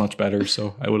 2 is much better.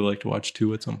 So I would like to watch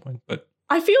 2 at some point. But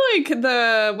I feel like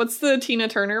what's the Tina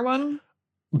Turner one?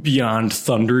 Beyond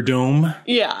Thunderdome.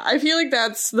 Yeah, I feel like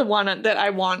that's the one that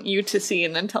I want you to see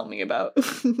and then tell me about.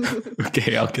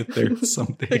 Okay, I'll get there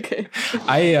someday. Okay.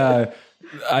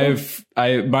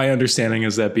 My understanding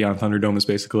is that Beyond Thunderdome is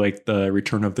basically like the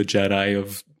Return of the Jedi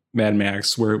of Mad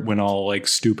Max, where it went all like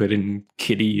stupid and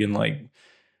kiddie and like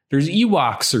there's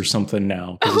Ewoks or something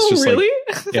now. It's just really?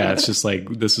 Like, yeah, it's just like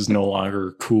this is no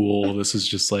longer cool. This is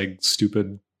just like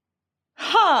stupid.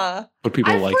 Huh. But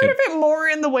people I've like heard it. of it more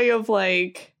in the way of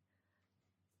like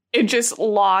it just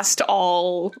lost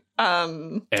all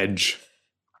edge.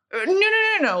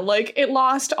 No. Like it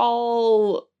lost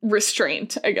all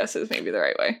restraint, I guess is maybe the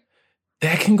right way.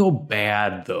 That can go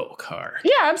bad though, Car.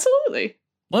 Yeah, absolutely.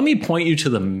 Let me point you to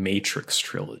the Matrix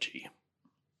trilogy.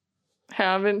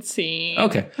 Haven't seen.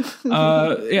 Okay.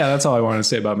 Yeah, that's all I wanted to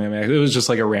say about Mad Max. It was just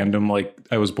like a random, like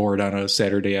I was bored on a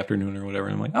Saturday afternoon or whatever.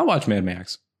 And I'm like, I'll watch Mad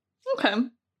Max. Okay.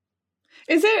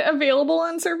 Is it available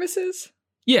on services?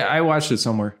 Yeah, I watched it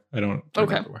somewhere. I don't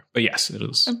remember where. But yes, it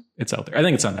is. It's out there. I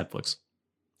think it's on Netflix.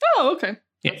 Oh, okay.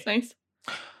 Yeah. That's nice.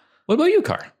 What about you,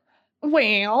 Car?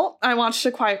 Well, I watched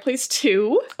A Quiet Place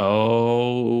 2.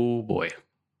 Oh, boy.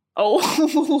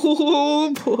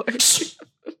 Oh, boy.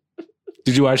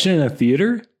 Did you watch it in a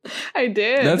theater? I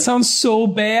did. That sounds so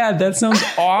bad. That sounds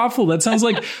awful. That sounds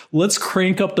like let's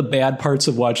crank up the bad parts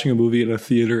of watching a movie in a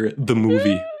theater, the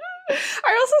movie.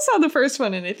 I also saw the first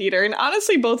one in a theater, and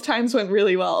honestly, both times went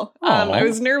really well. I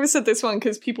was nervous at this one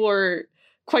because people were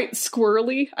quite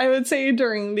squirrely, I would say,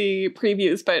 during the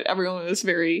previews, but everyone was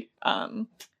very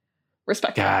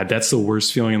respectful. God, that's the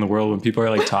worst feeling in the world when people are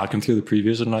like talking through the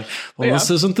previews and like, well, this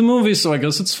isn't the movie, so I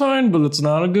guess it's fine, but it's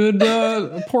not a good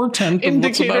portent of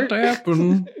what's about to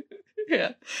happen.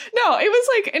 Yeah. No, it was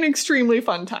like an extremely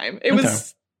fun time. It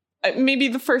was maybe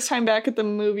the first time back at the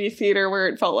movie theater where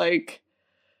it felt like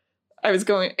I was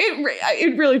going,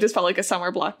 it really just felt like a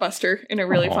summer blockbuster in a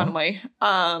really fun way.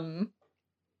 And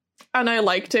I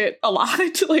liked it a lot.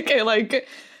 Like, I like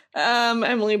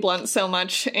Emily Blunt so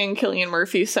much and Cillian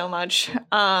Murphy so much.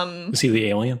 Is he the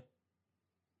alien?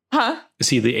 Huh? Is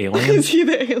he the alien? Is he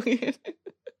the alien?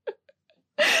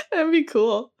 That'd be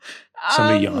cool.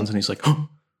 Somebody yawns and he's like, oh.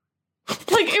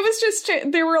 Like, it was just,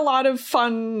 there were a lot of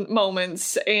fun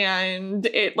moments and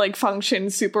it like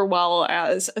functioned super well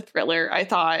as a thriller, I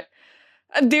thought.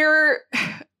 I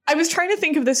was trying to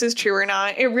think if this is true or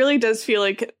not. It really does feel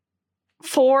like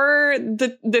for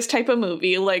this type of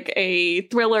movie, like a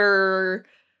thriller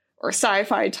or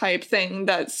sci-fi type thing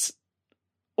that's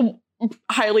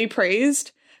highly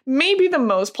praised, maybe the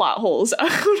most plot holes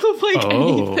out of like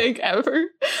anything ever.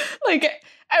 Like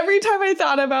every time I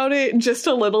thought about it just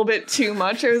a little bit too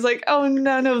much, I was like, oh,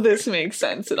 none of this makes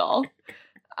sense at all.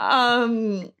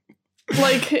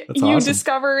 Like that's you awesome.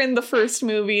 Discover in the first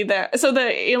movie that so the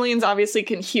aliens obviously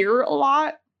can hear a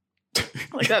lot.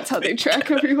 Like that's how they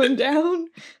track everyone down.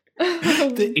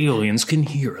 The aliens can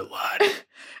hear a lot.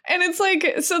 And it's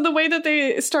like, so the way that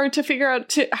they start to figure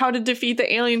out how to defeat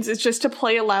the aliens is just to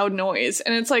play a loud noise.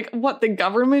 And it's like, what, the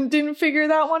government didn't figure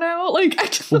that one out? Like,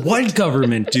 what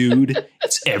government, dude?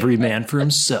 It's every man for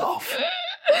himself.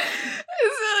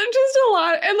 It's just a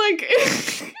lot. And like,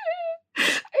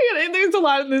 there's a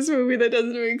lot in this movie that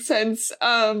doesn't make sense.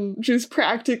 Just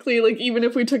practically, like, even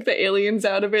if we took the aliens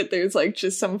out of it, there's like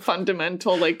just some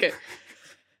fundamental, like,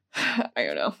 I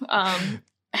don't know,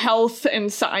 health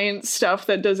and science stuff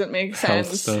that doesn't make sense.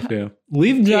 Health stuff, yeah.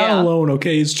 Leave John alone,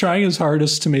 okay? He's trying his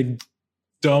hardest to make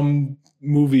dumb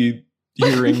movie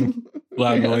hearing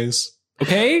loud noise.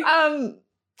 Okay? I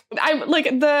like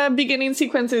the beginning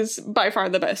sequence is by far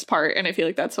the best part, and I feel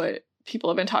like that's what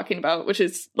people have been talking about, which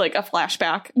is like a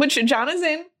flashback, which John is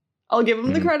in. I'll give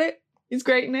him the credit. He's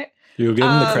great in it. You'll give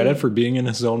him the credit for being in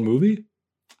his own movie?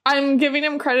 I'm giving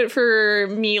him credit for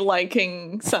me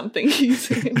liking something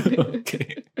he's in.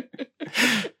 Okay.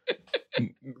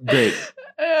 Great.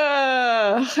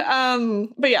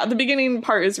 But yeah, the beginning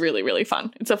part is really, really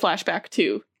fun. It's a flashback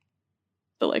to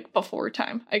the like before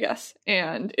time, I guess,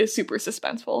 and is super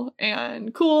suspenseful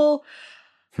and cool.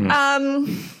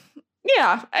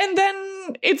 Yeah, and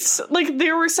then it's like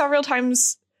there were several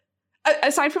times,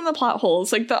 aside from the plot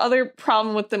holes, like the other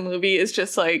problem with the movie is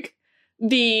just like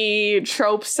the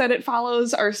tropes that it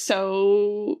follows are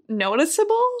so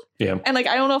noticeable. Yeah. And like,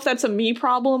 I don't know if that's a me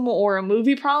problem or a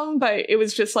movie problem, but it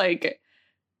was just like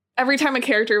every time a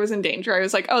character was in danger, I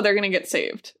was like, oh, they're going to get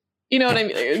saved. You know what I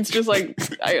mean? It's just like,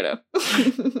 I don't know.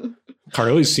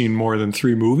 Carly's seen more than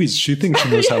 3 movies. She thinks she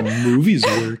knows how movies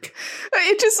work.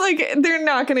 It just like, they're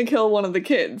not going to kill one of the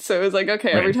kids. So it was like,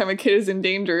 okay, every time a kid is in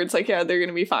danger, it's like, yeah, they're going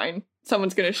to be fine.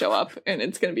 someone's going to show up and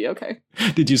it's going to be okay.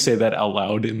 Did you say that out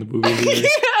loud in the movie?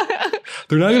 Yeah.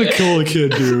 They're not going to kill a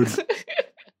kid, dude.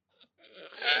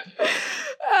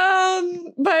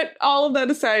 But all of that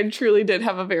aside, truly did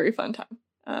have a very fun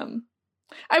time.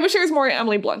 I wish there was more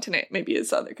Emily Blunt in it, maybe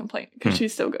is the other complaint, because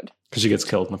she's so good. Because she gets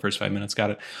killed in the first 5 minutes.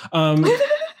 Got it.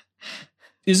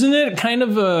 Isn't it kind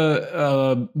of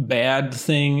a bad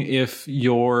thing if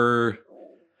you're...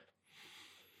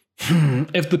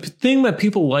 if the thing that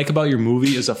people like about your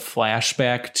movie is a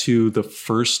flashback to the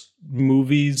first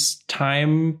movie's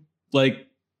time, like,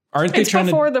 aren't they trying to...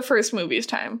 It's before the first movie's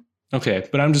time. Okay,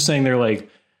 but I'm just saying they're, like,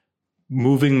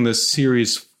 moving the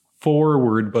series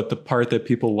forward, but the part that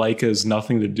people like has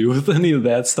nothing to do with any of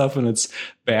that stuff, and it's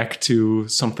back to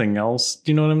something else.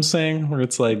 Do you know what I'm saying? Where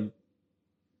it's like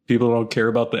people don't care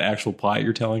about the actual plot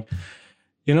you're telling,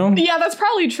 you know? Yeah, that's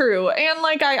probably true. And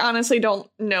like, I honestly don't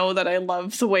know that I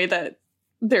love the way that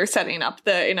they're setting up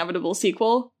the inevitable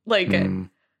sequel. Like,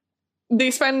 they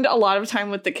spend a lot of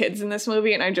time with the kids in this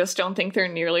movie, and I just don't think they're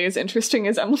nearly as interesting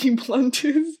as Emily Blunt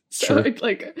is. So, sure.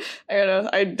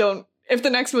 I don't know. If the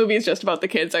next movie is just about the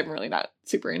kids, I'm really not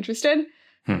super interested.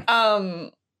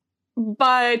 But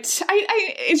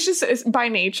it's just by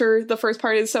nature, the first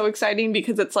part is so exciting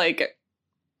because it's like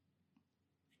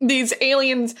these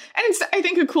aliens, and it's, I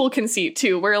think, a cool conceit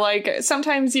too, where like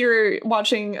sometimes you're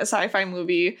watching a sci-fi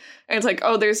movie and it's like,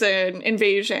 oh, there's an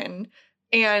invasion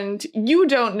and you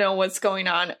don't know what's going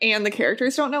on and the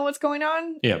characters don't know what's going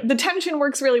on. Yeah. The tension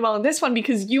works really well in this one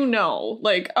because you know,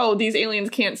 like, oh, these aliens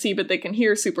can't see, but they can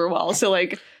hear super well. So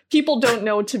like people don't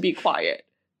know to be quiet.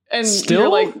 And still, you're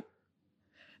like,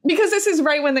 because this is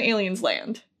right when the aliens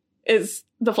land is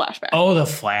the flashback. Oh, the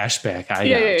flashback.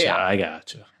 I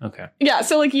gotcha. Okay. Yeah.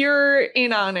 So like you're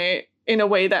in on it in a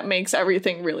way that makes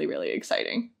everything really, really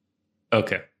exciting.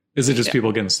 Okay. Is it just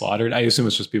people getting slaughtered? I assume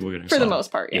it's just people getting slaughtered. For the most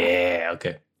part, yeah. Yeah,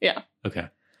 okay. Yeah. Okay.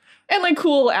 And like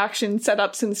cool action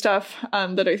setups and stuff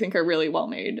that I think are really well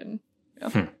made. And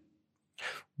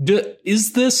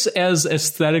is this as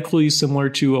aesthetically similar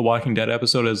to a Walking Dead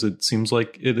episode as it seems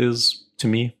like it is to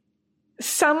me?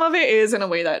 Some of it is in a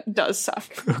way that does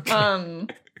suck. Okay.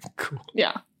 Cool.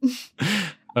 Yeah.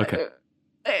 Okay.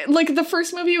 Like the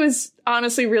first movie was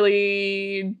honestly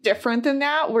really different than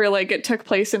that, where like it took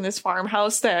place in this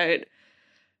farmhouse that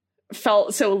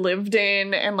felt so lived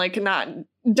in and like not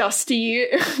dusty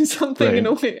something in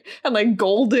a way, and like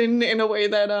golden in a way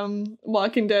that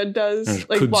Walking Dead does. There's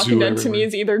like Walking Dead everywhere. To me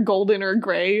is either golden or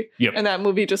gray. Yep. And that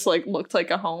movie just like looked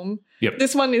like a home. Yep.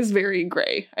 This one is very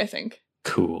gray, I think.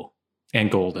 Cool.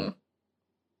 And golden.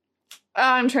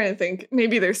 I'm trying to think.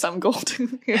 Maybe there's some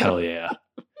golden. Hell yeah.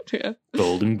 Yeah.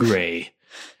 Golden gray.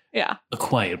 Yeah. A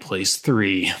Quiet Place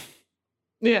 3.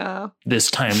 Yeah.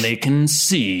 This time they can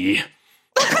see.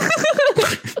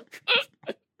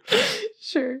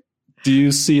 Sure. Do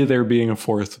you see there being a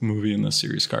fourth movie in the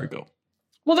series, Cargo?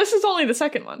 Well, this is only the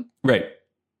second one. Right.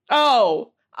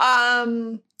 Oh,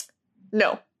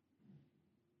 no.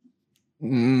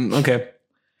 Okay.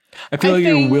 I feel like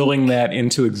you're willing that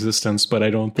into existence, but I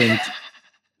don't think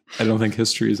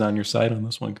history is on your side on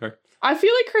this one, Car. I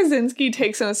feel like Krasinski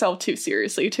takes himself too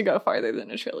seriously to go farther than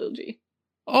a trilogy.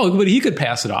 Oh, but he could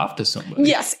pass it off to somebody.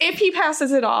 Yes, if he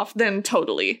passes it off, then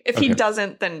totally. If he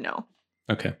doesn't, then no.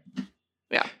 Okay.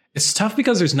 Yeah. It's tough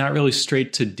because there's not really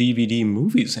straight to DVD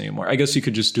movies anymore. I guess you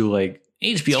could just do like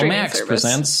HBO Streaming Max service.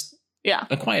 presents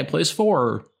A Quiet Place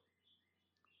 4.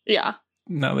 Yeah.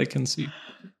 Now they can see.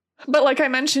 But like I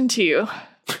mentioned to you,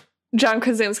 John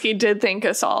Krasinski did thank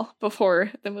us all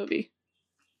before the movie.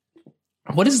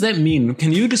 What does that mean?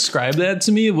 Can you describe that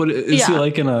to me? What is he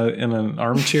like in an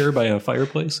armchair by a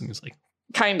fireplace? And he's like,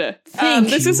 kinda. Thank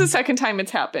this you. is the second time it's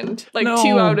happened. Like No,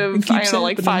 2 out of it keeps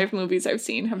like happening. 5 movies I've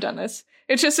seen have done this.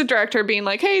 It's just a director being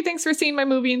like, "Hey, thanks for seeing my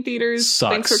movie in theaters.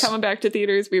 Sucks. Thanks for coming back to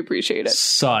theaters. We appreciate it."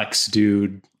 Sucks,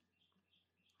 dude.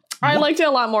 I liked it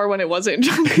a lot more when it wasn't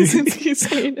John Krasinski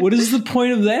saying it. What is the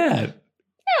point of that?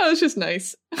 Yeah, it was just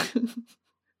nice.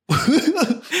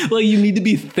 Like, you need to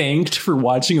be thanked for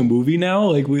watching a movie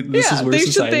now? Like, this is where they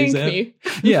should society's thank at? me.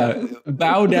 Yeah,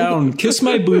 bow down, kiss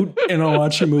my boot, and I'll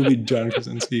watch your movie, John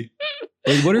Krasinski.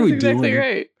 Like, what are we That's exactly doing?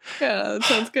 right. Yeah, that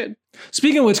sounds good.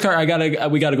 Speaking of which, Car,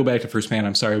 we gotta go back to First Man.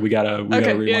 I'm sorry, we gotta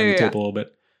rewind the tape a little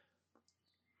bit.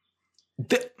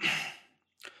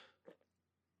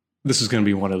 This is gonna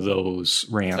be one of those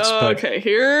rants. Okay,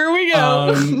 here we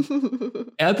go.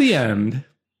 At the end,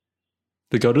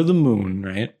 they go to the moon,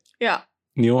 right? Yeah.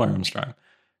 Neil Armstrong,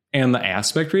 and the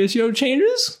aspect ratio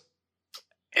changes,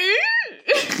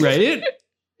 right?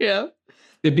 Yeah.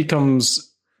 It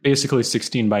becomes basically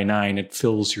 16:9. It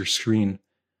fills your screen.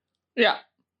 Yeah.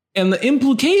 And the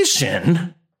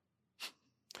implication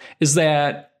is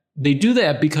that they do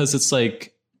that because it's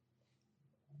like,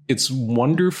 it's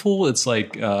wonderful. It's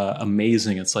like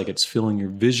amazing. It's like it's filling your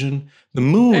vision. The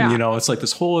moon, you know, it's like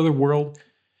this whole other world.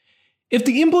 If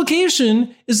the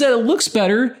implication is that it looks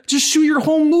better, just shoot your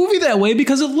whole movie that way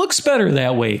because it looks better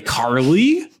that way,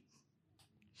 Carly.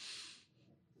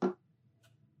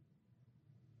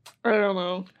 I don't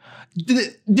know.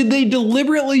 Did they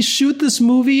deliberately shoot this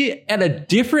movie at a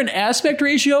different aspect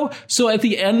ratio? So at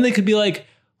the end, they could be like,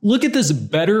 look at this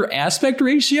better aspect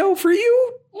ratio for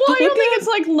you? Well, I don't think it's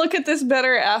like, look at this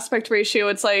better aspect ratio.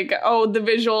 It's like, oh, the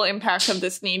visual impact of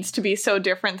this needs to be so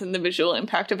different than the visual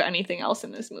impact of anything else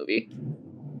in this movie.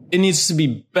 It needs to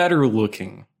be better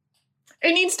looking.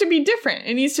 It needs to be different.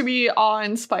 It needs to be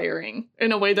awe-inspiring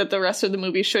in a way that the rest of the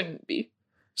movie shouldn't be.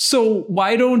 So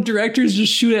why don't directors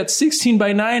just shoot at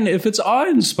 16:9 if it's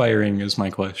awe-inspiring is my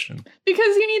question.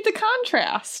 Because you need the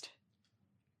contrast.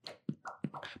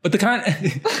 But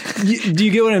do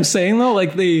you get what I'm saying though?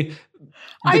 Like think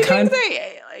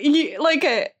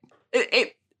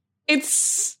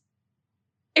it's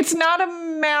not a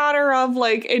matter of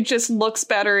like it just looks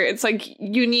better. It's like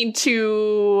you need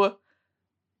to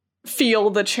feel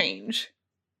the change.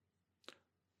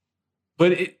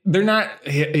 But they're not,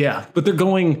 but they're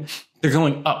going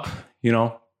up, you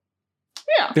know?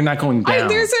 Yeah. They're not going down.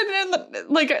 There's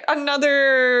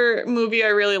another movie I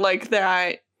really like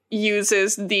that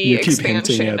uses the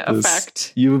expansion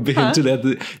effect. You've hinted at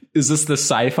is this the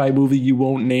sci-fi movie you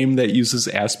won't name that uses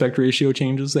aspect ratio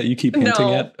changes that you keep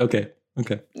hinting at? Okay.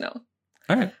 No.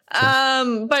 All right.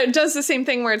 But it does the same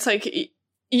thing where it's like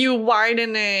you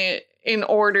widen it in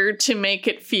order to make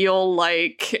it feel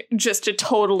like just a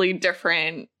totally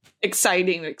different,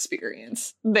 exciting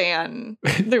experience than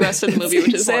the rest of the movie,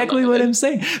 which is exactly what I'm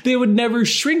saying. They would never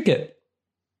shrink it.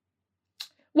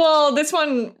 Well, this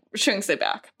one shrinks it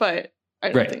back, but I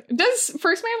don't think... Does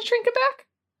First Man shrink it back?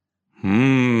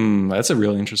 That's a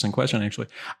really interesting question, actually.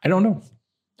 I don't know.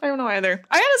 I don't know either.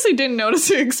 I honestly didn't notice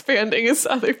it expanding his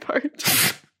other part.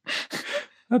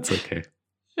 That's okay.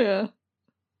 Yeah.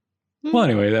 Well,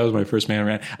 anyway, that was my First Man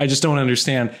rant. I just don't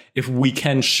understand if we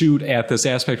can shoot at this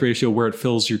aspect ratio where it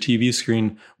fills your TV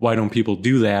screen. Why don't people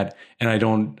do that? And I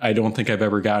don't think I've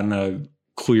ever gotten a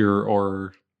clear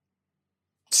or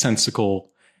sensical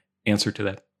answer to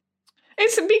that.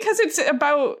 It's because it's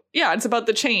about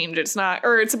the change. It's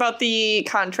about the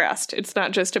contrast. It's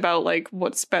not just about like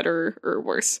what's better or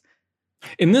worse.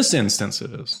 In this instance,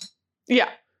 it is. Yeah.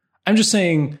 I'm just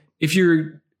saying if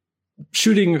you're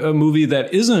shooting a movie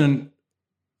that isn't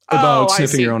about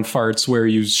sniffing your own farts where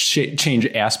you change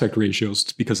aspect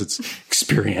ratios because it's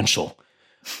experiential,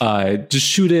 just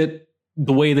shoot it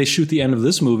the way they shoot the end of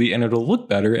this movie and it'll look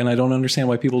better. And I don't understand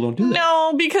why people don't do that.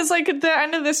 No, because like the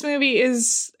end of this movie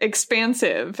is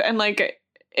expansive. And like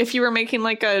if you were making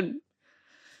like a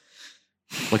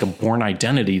Bourne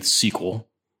Identity sequel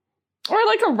or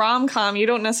like a rom-com, you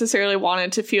don't necessarily want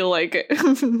it to feel like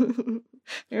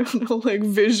I don't know, like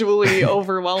visually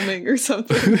overwhelming or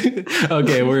something.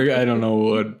 Okay, I don't know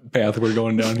what path we're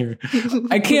going down here.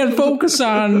 I can't focus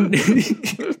on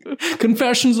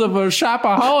Confessions of a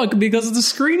Shopaholic because the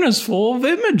screen is full of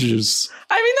images.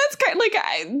 I mean, that's kind of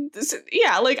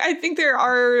like, I think there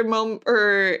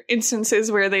are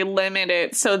instances where they limit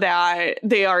it so that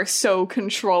they are so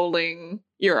controlling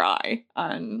your eye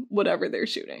on whatever they're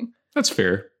shooting. That's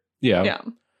fair. Yeah.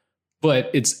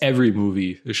 But it's every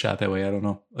movie is shot that way. I don't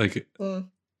know. Like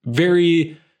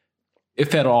very,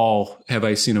 if at all, have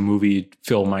I seen a movie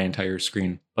fill my entire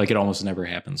screen? Like it almost never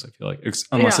happens. I feel like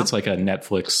unless it's like a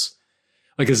Netflix.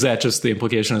 Like, is that just the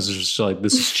implication? Is it just like,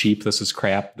 this is cheap. This is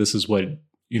crap. This is what,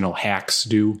 hacks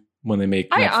do when they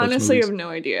make Netflix honestly movies? Have no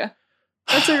idea.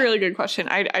 That's a really good question.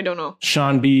 I don't know.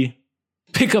 Sean B,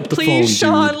 pick up the phone, please,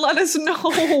 Sean, dude. let us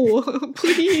know.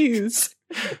 Please.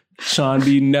 Sean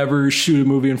B, never shoot a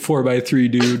movie in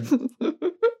 4:3, dude.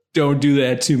 Don't do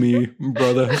that to me,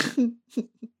 brother.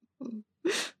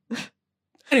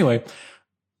 Anyway,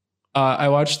 I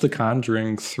watched The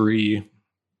Conjuring 3.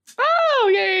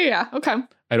 Oh, yeah. Okay.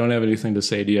 I don't have anything to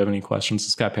say. Do you have any questions?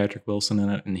 It's got Patrick Wilson in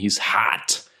it, and he's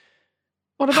hot.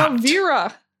 What about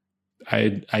Vera?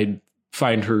 I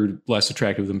find her less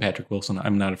attractive than Patrick Wilson.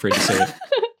 I'm not afraid to say it.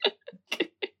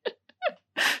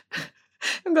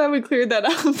 I'm glad we cleared that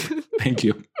up. Thank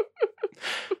you.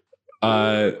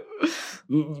 Probably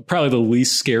the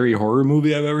least scary horror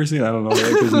movie I've ever seen. I don't know.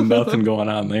 There's nothing going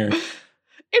on there.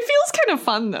 It feels kind of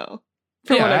fun, though,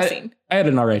 from what I've seen. I had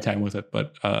an all right time with it,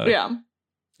 but yeah.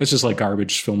 It's just like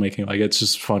garbage filmmaking. Like, it's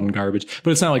just fun garbage.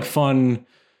 But it's not like fun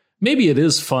maybe it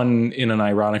is fun in an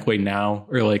ironic way now,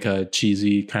 or like a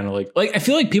cheesy kind of like I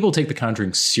feel like people take The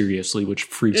Conjuring seriously, which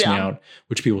freaks me out,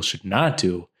 which people should not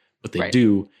do, but they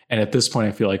do. And at this point,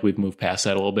 I feel like we've moved past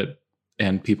that a little bit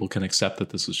and people can accept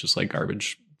that this is just like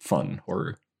garbage, fun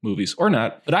horror movies or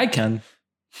not, but I can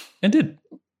and did.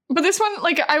 But this one,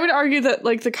 like, I would argue that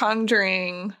like The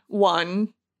Conjuring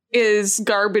 1 is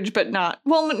garbage, but not,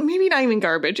 well, maybe not even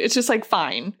garbage. It's just like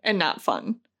fine and not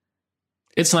fun.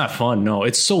 It's not fun. No,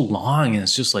 it's so long and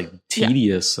it's just like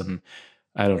tedious and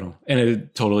I don't know. And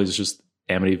it totally is just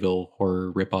Amityville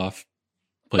horror ripoff.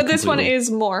 But this one is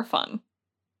more fun.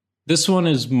 This one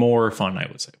is more fun, I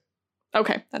would say.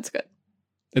 Okay, that's good.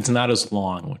 It's not as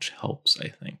long, which helps, I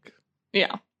think.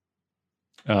 Yeah.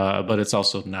 But it's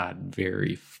also not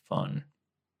very fun.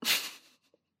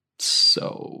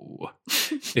 So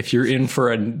if you're in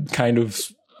for a kind of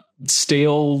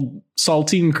stale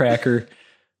saltine cracker,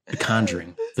 The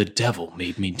Conjuring, the devil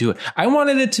made me do it. I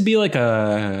wanted it to be like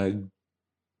a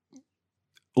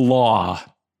law.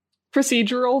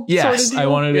 Procedural? Yes, sort of I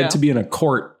wanted it to be in a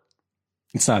court.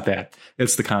 It's not that.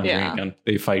 It's The Conjuring again.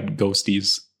 They fight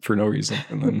ghosties for no reason.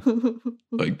 And then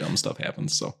like dumb stuff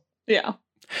happens. So yeah.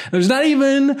 There's not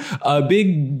even a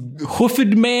big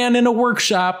hoofed man in a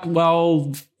workshop.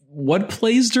 Well, what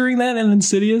plays during that in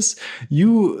Insidious?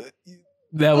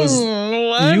 That was you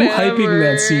hyping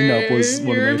that scene up was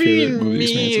one of my favorite movie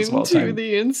experiences of all time. To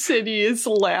the Insidious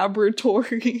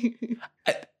laboratory.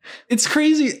 It's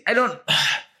crazy.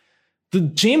 The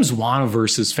James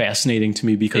Wan-verse is fascinating to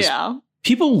me because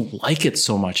people like it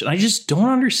so much. And I just don't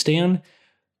understand.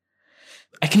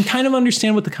 I can kind of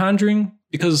understand with The Conjuring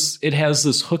because it has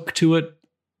this hook to it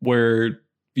where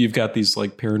you've got these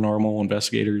like paranormal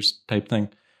investigators type thing.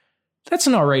 That's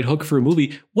an all right hook for a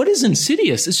movie. What is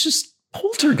Insidious? It's just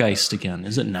Poltergeist again,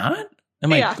 is it not?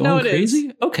 Am I going crazy?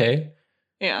 Is. Okay.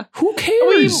 Yeah. Who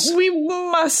cares? We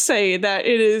must say that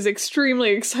it is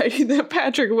extremely exciting that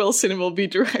Patrick Wilson will be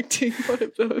directing one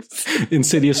of those.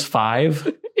 Insidious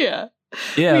 5? Yeah.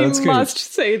 Yeah, that's great. We must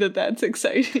say that that's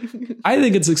exciting. I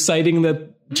think it's exciting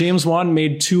that James Wan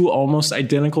made 2 almost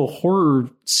identical horror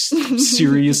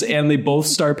series and they both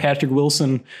star Patrick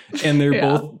Wilson and they're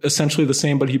both essentially the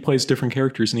same, but he plays different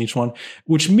characters in each one,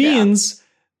 which means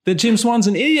that James Wan's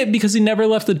an idiot because he never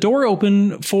left the door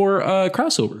open for a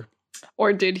crossover.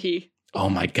 Or did he? Oh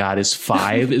my God,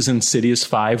 is Insidious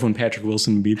 5 when Patrick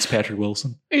Wilson meets Patrick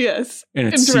Wilson? Yes. And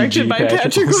it's directed by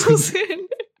Patrick Wilson.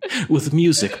 With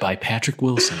music by Patrick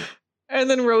Wilson. And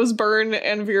then Rose Byrne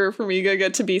and Vera Farmiga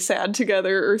get to be sad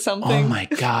together or something. Oh my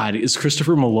God. Is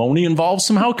Christopher Maloney involved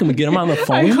somehow? Can we get him on the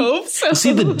phone? I hope so. Is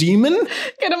he the demon?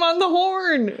 Get him on the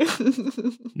horn.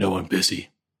 No, I'm busy.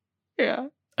 Yeah.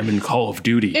 I'm in Call of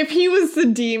Duty. If he was the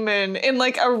demon in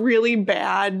like a really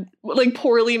bad, like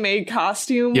poorly made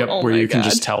costume. Yep, oh where you can God.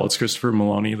 just tell it's Christopher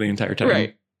Maloney the entire time.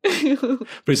 Right. But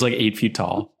he's like 8 feet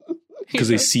tall because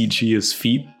they CG his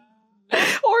feet.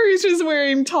 Or he's just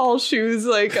wearing tall shoes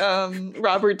like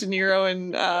Robert De Niro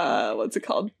and what's it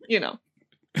called? You know.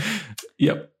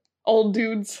 Yep. Old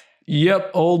dudes.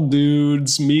 Yep, old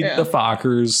dudes. Meet the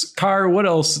Fockers. Car, what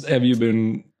else have you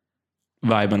been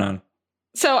vibing on?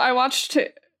 So I watched...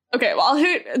 Okay, well, I'll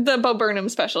hit the Bo Burnham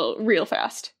special real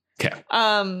fast. Okay.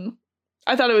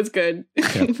 I thought it was good.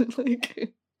 Okay.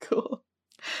 Like, cool.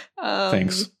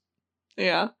 Thanks.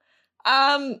 Yeah.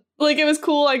 Like, it was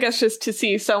cool, I guess, just to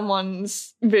see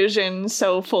someone's vision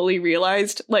so fully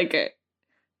realized. Like,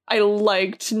 I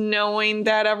liked knowing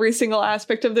that every single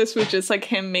aspect of this was just, like,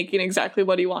 him making exactly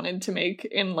what he wanted to make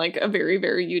in, like, a very,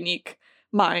 very unique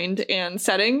mind and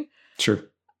setting. Sure.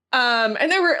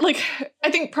 And there were, like,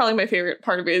 I think probably my favorite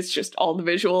part of it is just all the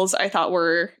visuals I thought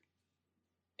were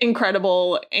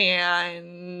incredible,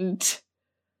 and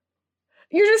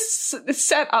you're just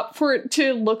set up for it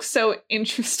to look so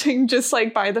interesting, just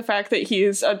like by the fact that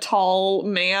he's a tall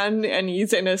man and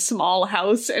he's in a small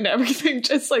house and everything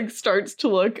just like starts to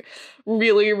look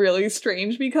really, really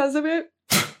strange because of it.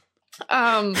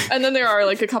 And then there are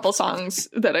like a couple songs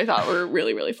that I thought were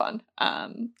really, really fun.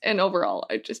 And overall,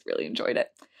 I just really enjoyed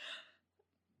it.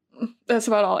 That's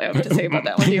about all I have to say about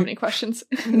that one. Do you have any questions?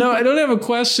 No, I don't have a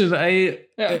question.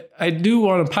 I do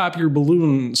want to pop your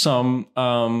balloon some.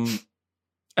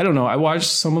 I don't know. I watched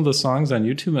some of the songs on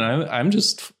YouTube and I'm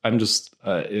just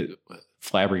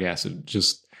flabbergasted.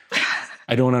 Just,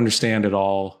 I don't understand at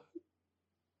all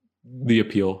the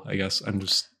appeal, I guess. I'm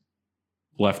just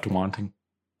left wanting.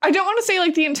 I don't want to say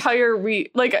like the entire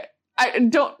I'm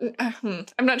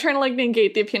not trying to like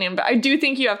negate the opinion, but I do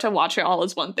think you have to watch it all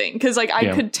as one thing. Cause like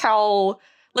I could tell,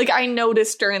 like I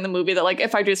noticed during the movie that like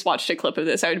if I just watched a clip of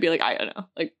this, I would be like, I don't know,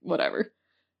 like whatever.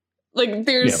 Like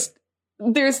there's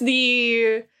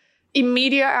the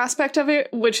media aspect of it,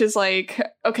 which is like,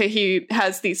 okay, he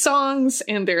has these songs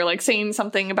and they're like saying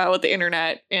something about the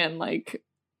internet and like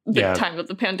the time of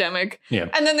the pandemic. Yeah.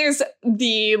 And then there's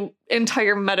the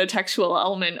entire metatextual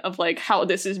element of like how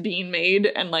this is being made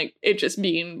and like it just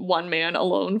being one man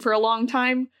alone for a long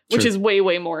time, which is way,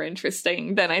 way more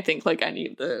interesting than I think like any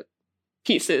of the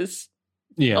pieces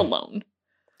alone.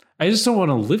 I just don't want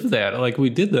to live that. Like,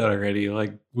 we did that already.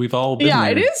 Like, we've all been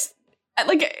there. It is.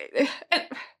 Like,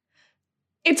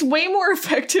 it's way more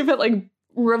effective at, like,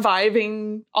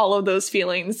 reviving all of those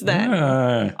feelings than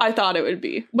I thought it would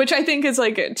be. Which I think is,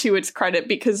 like, to its credit,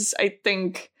 because I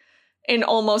think in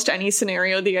almost any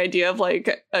scenario, the idea of,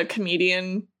 like, a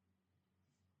comedian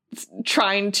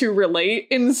trying to relate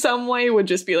in some way would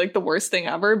just be, like, the worst thing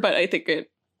ever. But I think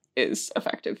it is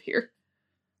effective here.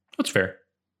 That's fair.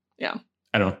 Yeah.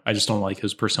 I just don't like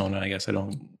his persona. I guess I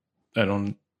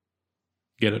don't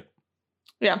get it.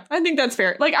 Yeah, I think that's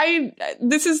fair. Like,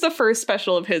 this is the first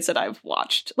special of his that I've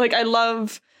watched. Like, I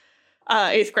love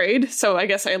 8th Grade, so I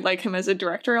guess I like him as a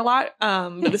director a lot.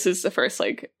 But this is the first,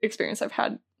 like, experience I've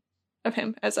had of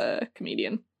him as a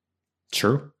comedian.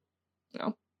 Sure.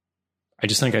 No. I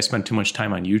just think I spent too much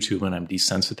time on YouTube and I'm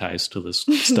desensitized to this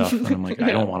stuff. And I'm like,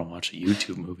 I don't want to watch a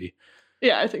YouTube movie.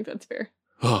 Yeah, I think that's fair.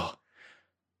 Oh.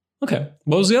 Okay.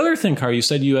 What was the other thing, Car? You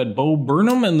said you had Bo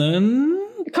Burnham and then...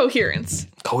 Coherence,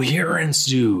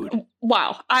 dude.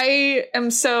 Wow. I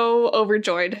am so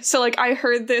overjoyed. So, like, I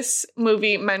heard this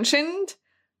movie mentioned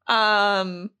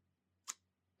in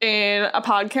a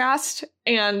podcast,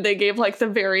 and they gave, like, the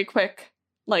very quick,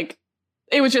 like,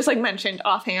 it was just, like, mentioned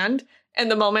offhand. And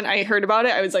the moment I heard about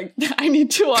it, I was like, I need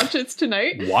to watch this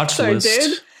tonight. Watch so list. I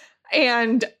did.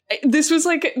 And this was,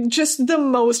 like, just the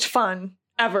most fun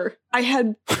ever.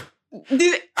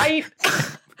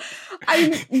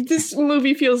 This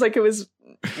movie feels like it was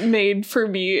made for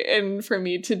me and for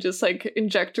me to just like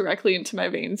inject directly into my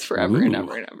veins forever and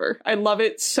ever and ever. I love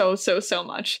it so, so, so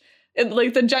much. And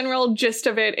like the general gist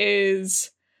of it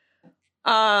is,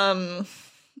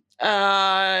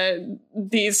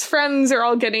 these friends are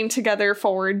all getting together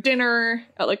for dinner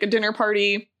at like a dinner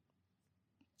party,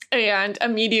 and a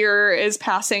meteor is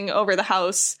passing over the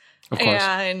house,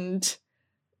 and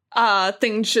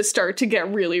things just start to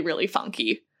get really, really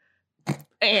funky.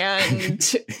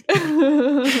 And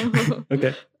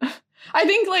okay. I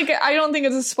think like I don't think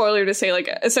it's a spoiler to say like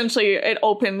essentially it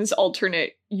opens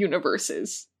alternate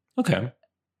universes. Okay.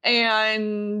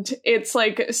 And it's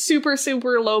like super,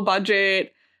 super low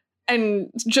budget and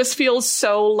just feels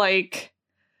so like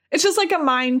it's just like a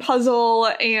mind puzzle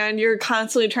and you're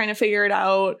constantly trying to figure it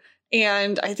out.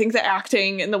 And I think the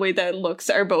acting and the way that it looks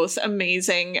are both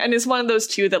amazing. And it's one of those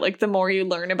two that like the more you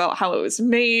learn about how it was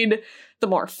made, the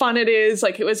more fun it is.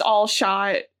 Like it was all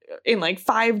shot in like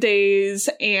 5 days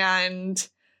and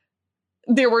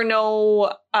there were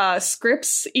no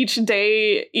scripts. Each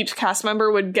day, each cast member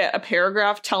would get a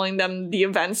paragraph telling them the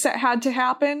events that had to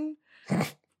happen.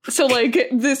 So like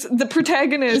the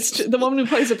protagonist, the woman who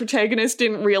plays the protagonist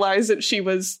didn't realize that she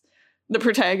was the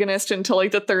protagonist until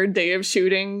like the third day of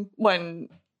shooting when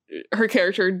her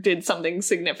character did something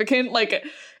significant. Like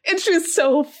it's just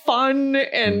so fun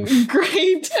and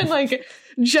great and like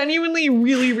genuinely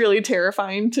really, really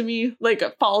terrifying to me. Like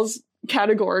it falls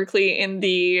categorically in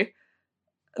the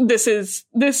this is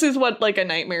what like a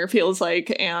nightmare feels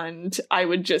like, and I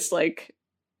would just like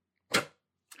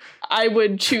I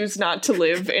would choose not to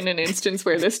live in an instance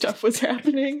where this stuff was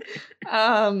happening.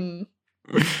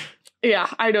 Yeah,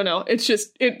 I don't know. It's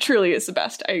just, it truly is the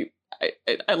best. I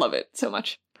love it so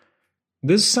much.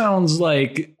 This sounds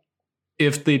like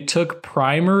if they took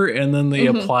Primer and then they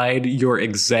applied your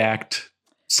exact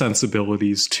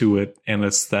sensibilities to it and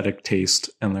aesthetic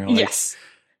taste. And they're like, yes,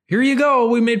 here you go.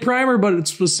 We made Primer, but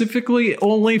it's specifically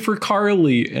only for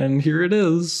Carly. And here it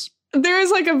is. There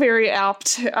is like a very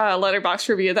apt Letterboxd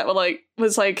review that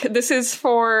was like, this is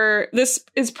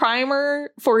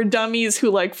Primer for dummies who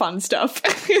like fun stuff.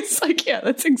 It's like, yeah,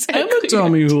 that's exactly. I'm a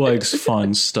dummy who likes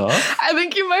fun stuff. I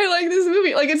think you might like this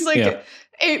movie. Like, it's like,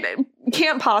 It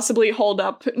can't possibly hold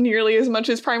up nearly as much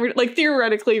as Primer. Like,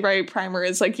 theoretically, right, Primer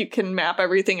is like, you can map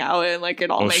everything out and like it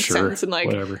all makes sense. And like,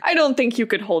 whatever. I don't think you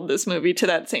could hold this movie to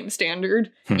that same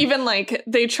standard. Even like,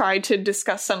 they tried to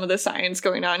discuss some of the science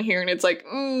going on here and it's like,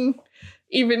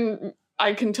 even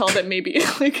I can tell that maybe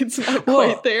like it's not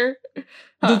quite there.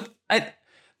 I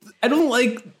don't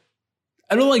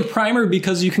like Primer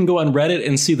because you can go on Reddit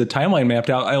and see the timeline mapped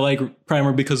out. I like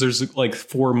Primer because there's like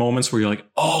 4 moments where you're like,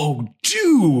 oh,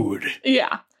 dude.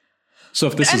 Yeah. So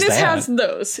if this and is this that. has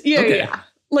those. Yeah, okay. Yeah.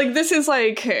 Like this is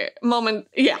like moment.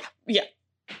 Yeah.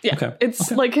 Yeah, Okay.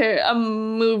 It's like a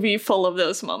movie full of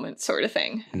those moments sort of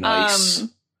thing. Nice.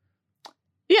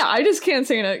 Yeah, I just can't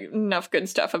say enough good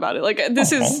stuff about it. Like,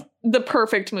 this is the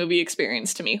perfect movie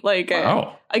experience to me. Like,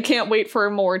 Wow. I can't wait for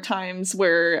more times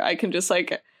where I can just,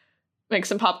 like, make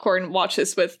some popcorn, watch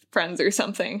this with friends or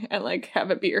something, and, like,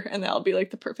 have a beer, and that'll be,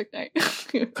 like, the perfect night.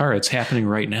 Cara, it's happening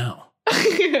right now.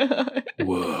 Yeah.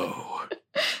 Whoa.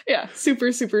 Yeah,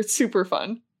 super, super, super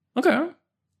fun. Okay.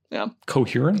 Yeah.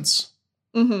 Coherence.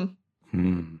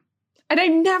 Mm-hmm. And I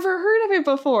never heard of it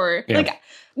before. Yeah. Like,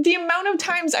 the amount of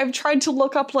times I've tried to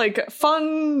look up, like,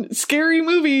 fun, scary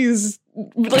movies,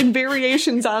 like,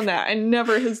 variations on that, and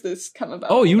never has this come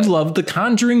about. Oh, you'd love The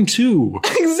Conjuring 2.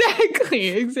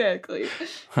 Exactly.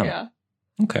 Huh. Yeah.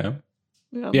 Okay.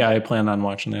 Yeah, I plan on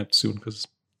watching that soon because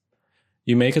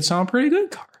you make it sound pretty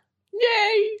good, Car.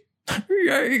 Yay!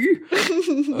 Yay!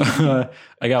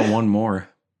 I got one more.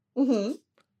 Mm-hmm.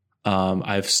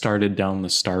 I've started down the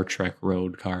Star Trek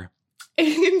road, Car.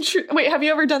 Wait, have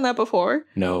you ever done that before?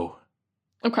 No.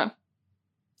 Okay.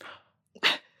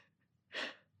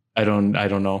 I don't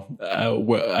know.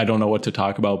 I don't know what to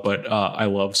talk about, but I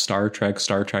love Star Trek.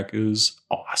 Star Trek is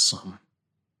awesome.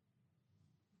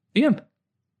 The end.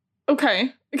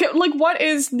 Okay. Like,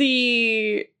 what's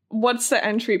the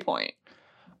entry point?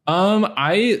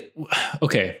 Okay.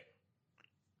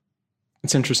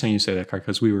 It's interesting you say that, Car,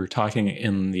 because we were talking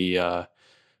in the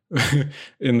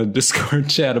in the Discord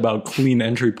chat about clean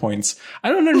entry points. I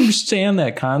don't understand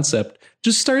that concept.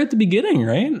 Just start at the beginning,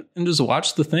 right? And just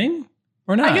watch the thing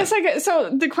or not? I guess so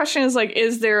the question is, like,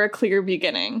 is there a clear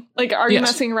beginning? Like, are you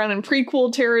messing around in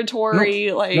prequel territory?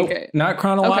 Nope. Like, nope. Not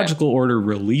chronological order,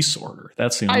 release order.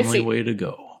 That's the only way to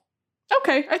go.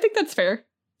 Okay, I think that's fair.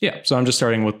 Yeah, so I'm just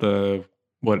starting with the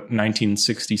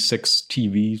 1966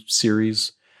 TV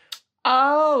series.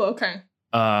 Oh, okay.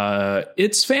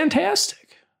 It's fantastic.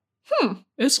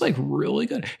 It's like really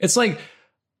good. It's like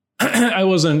I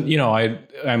wasn't,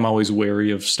 I'm always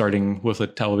wary of starting with a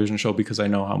television show because I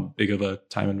know how big of a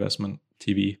time investment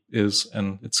TV is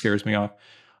and it scares me off.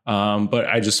 But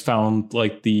I just found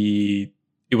like it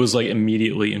was like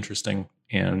immediately interesting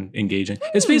and engaging.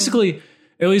 It's basically,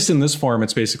 at least in this form,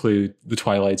 it's basically the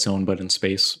Twilight Zone, but in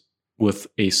space with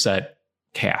a set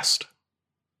cast.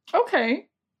 Okay.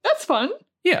 That's fun.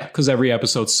 Yeah, because every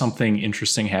episode something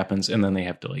interesting happens and then they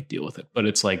have to like deal with it. But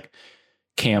it's like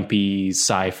campy,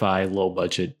 sci-fi, low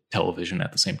budget television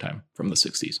at the same time from the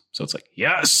 60s. So it's like,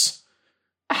 yes.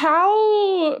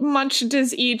 How much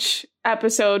does each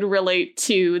episode relate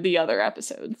to the other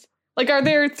episodes? Like, are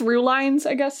there through lines,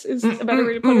 I guess, is a better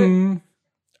way to put it?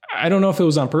 I don't know if it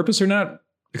was on purpose or not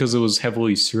because it was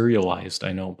heavily serialized,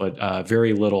 I know, but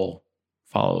very little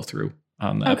follow through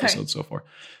on the episode so far.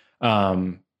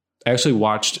 I actually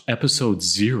watched episode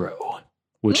 0,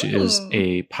 which is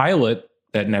a pilot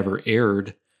that never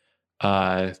aired,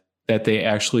 that they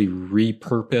actually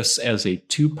repurpose as a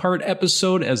 2-part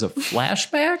episode as a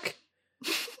flashback.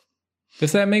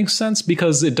 If that makes sense,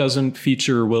 because it doesn't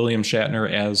feature William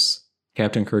Shatner as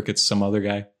Captain Kirk, it's some other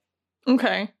guy.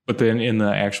 Okay. But then in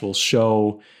the actual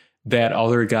show, that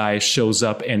other guy shows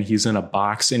up and he's in a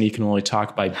box and he can only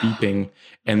talk by beeping.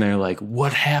 And they're like,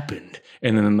 what happened?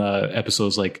 And then the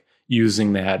episode's like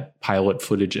using that pilot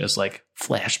footage as like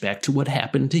flashback to what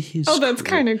happened to his crew. That's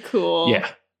kind of cool. Yeah.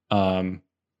 And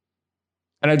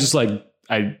I just like,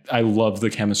 I love the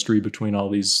chemistry between all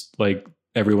these, like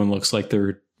everyone looks like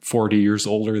they're 40 years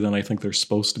older than I think they're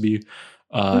supposed to be.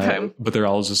 But they're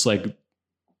all just like,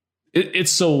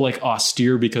 it's so like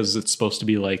austere because it's supposed to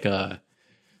be like the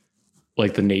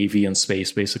Navy and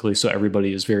space basically. So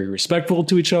everybody is very respectful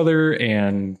to each other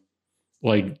and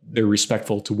like they're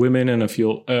respectful to women in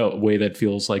a way that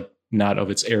feels like not of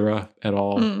its era at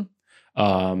all.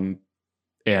 And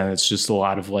it's just a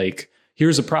lot of like,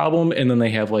 here's a problem. And then they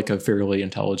have like a fairly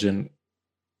intelligent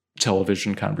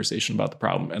television conversation about the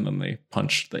problem. And then they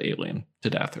punch the alien to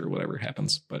death or whatever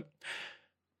happens. But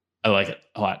I like it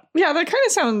a lot. Yeah, that kind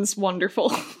of sounds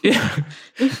wonderful. Yeah.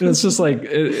 And it's just like,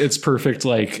 it's perfect.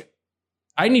 Like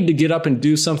I need to get up and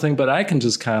do something, but I can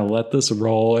just kind of let this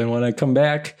roll. And when I come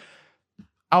back,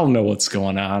 I'll know what's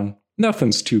going on.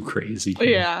 Nothing's too crazy.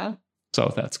 Yeah.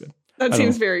 So that's good. That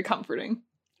seems very comforting.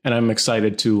 And I'm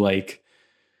excited to like,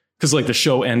 because like the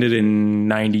show ended in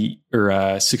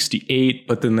 68,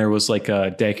 but then there was like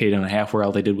a decade and a half where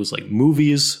all they did was like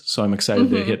movies. So I'm excited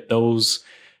to hit those.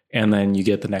 And then you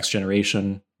get The Next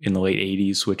Generation in the late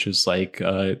 80s, which is like,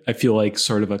 I feel like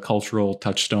sort of a cultural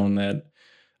touchstone that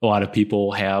a lot of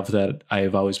people have that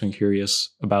I've always been curious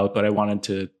about, but I wanted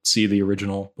to see the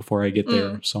original before I get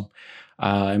there. So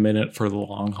I'm in it for the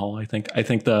long haul, I think. I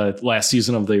think the last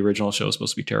season of the original show is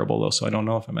supposed to be terrible, though, so I don't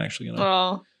know if I'm actually going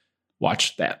to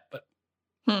watch that. But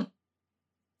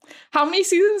how many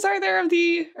seasons are there of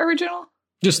the original?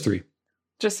 Just 3.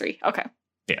 Just 3. Okay.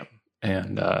 Yeah.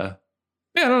 And I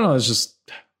don't know. It's just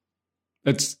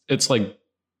it's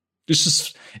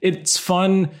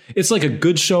fun. It's like a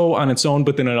good show on its own,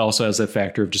 but then it also has that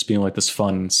factor of just being like this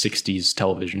fun 60s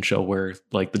television show where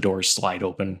like the doors slide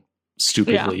open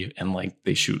stupidly and like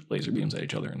they shoot laser beams at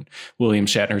each other. And William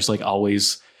Shatner's like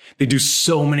always, they do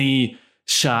so many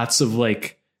shots of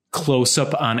like close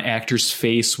up on actor's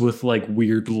face with like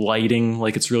weird lighting.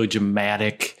 Like it's really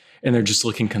dramatic and they're just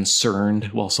looking concerned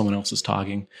while someone else is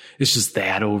talking. It's just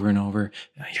that over and over.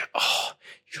 And oh,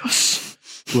 yes.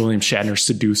 William Shatner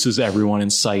seduces everyone in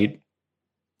sight.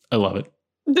 I love it.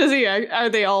 Does he? Are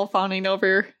they all fawning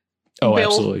over Bill?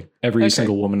 Absolutely. Every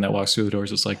single woman that walks through the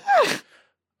doors is like,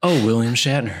 oh, William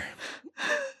Shatner.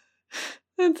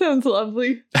 That sounds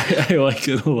lovely. I like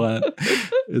it a lot.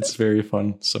 It's very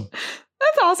fun. So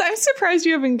that's awesome. I'm surprised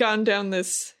you haven't gone down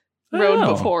this road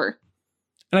before.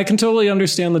 And I can totally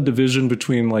understand the division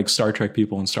between like Star Trek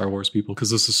people and Star Wars people, because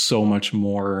this is so much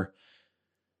more.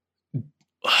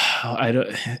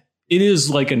 It is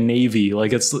like a Navy.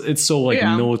 Like it's so like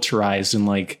militarized and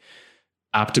like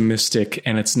optimistic,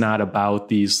 and it's not about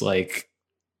these like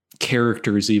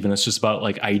characters even. It's just about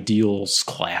like ideals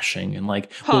clashing and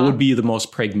like what would be the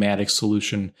most pragmatic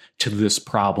solution to this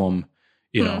problem,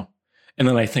 you know. And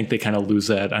then I think they kind of lose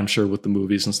that, I'm sure, with the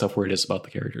movies and stuff where it is about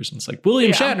the characters. And it's like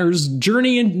William Shatner's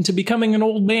journey into becoming an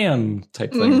old man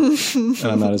type thing. And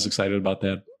I'm not as excited about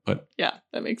that. But yeah,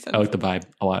 that makes sense. I like the vibe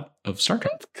a lot of Star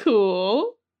Trek. That's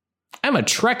cool. I'm a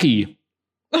Trekkie.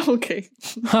 Okay.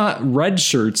 Red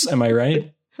shirts, am I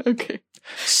right? Okay.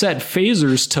 Set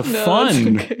phasers to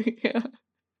fun. Okay. Yeah.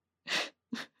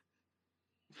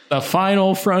 The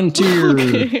final frontier.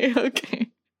 Okay.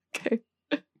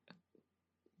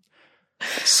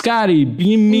 Scotty,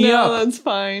 beam me up. No, that's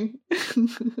fine.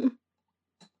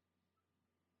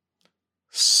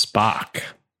 Spock.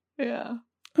 Yeah.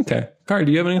 Okay. Kari,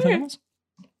 do you have anything else?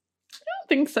 I don't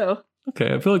think so.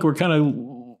 Okay. I feel like we're kind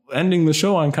of ending the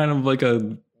show on kind of like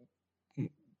a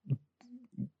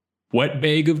wet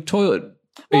bag of toilet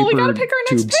paper. Well, we got to pick our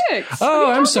next picks.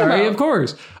 Oh, I'm sorry. Of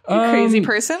course. You crazy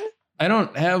person. I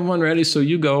don't have one ready, so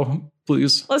you go,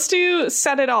 please. Let's do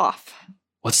Set It Off.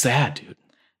 What's that, dude?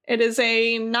 It is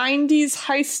a 90s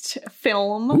heist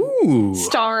film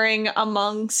starring,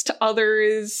 amongst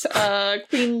others,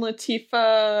 Queen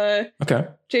Latifah,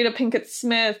 Jada Pinkett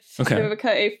Smith, Vivica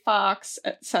A. Fox,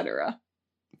 etc.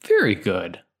 Very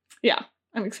good. Yeah,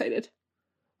 I'm excited.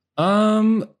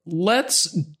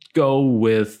 Let's go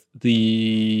with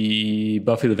the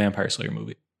Buffy the Vampire Slayer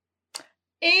movie.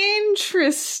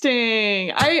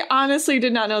 Interesting. I honestly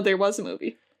did not know there was a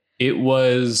movie. It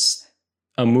was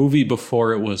a movie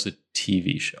before it was a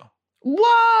TV show.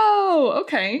 Whoa!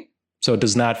 Okay. So it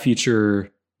does not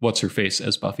feature what's her face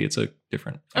as Buffy. It's a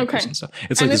different actress and stuff.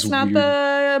 It's and like it's not weird...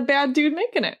 the bad dude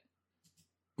making it.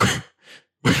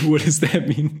 What does that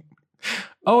mean?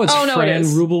 Oh, it's Fran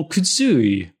Rubel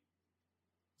Kutsui.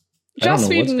 Joss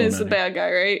Whedon is the bad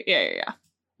guy, right? Yeah.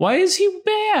 Why is he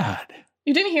bad?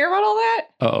 You didn't hear about all that?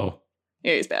 Uh-oh.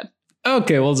 Yeah, he's bad.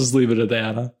 Okay, we'll just leave it at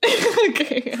that, huh?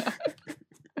 Okay, yeah.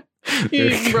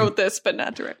 He wrote this, but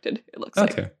not directed, it looks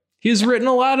like. Okay. He's written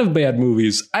a lot of bad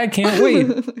movies. I can't wait.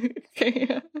 Okay,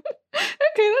 yeah. Okay,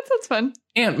 that sounds fun.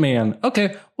 Ant-Man.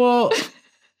 Okay, well,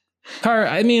 Car,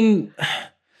 I mean,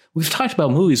 we've talked about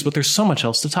movies, but there's so much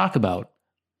else to talk about.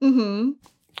 Mm-hmm.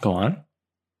 Go on.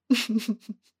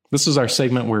 This is our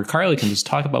segment where Carly can just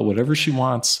talk about whatever she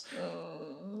wants.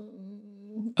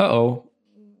 Uh-oh.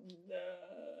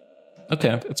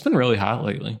 Okay, it's been really hot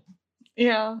lately.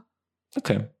 Yeah.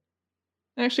 Okay.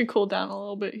 I actually cooled down a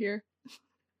little bit here.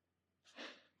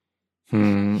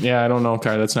 Yeah, I don't know,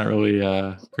 Kai. That's not really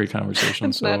a great conversation.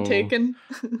 It's not taken.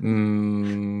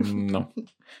 No.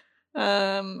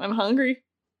 I'm hungry.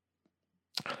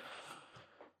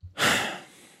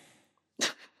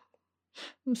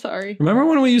 I'm sorry. Remember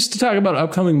when we used to talk about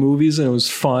upcoming movies and it was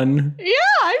fun? Yeah,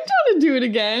 I'm down to do it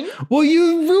again. Well,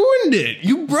 you ruined it.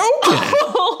 You broke it.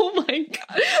 Oh my God.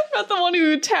 I'm not the one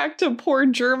who attacked a poor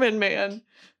German man.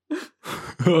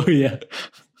 Oh, yeah.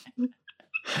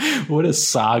 What a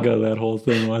saga that whole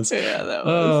thing was. Yeah, that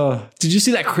was. Did you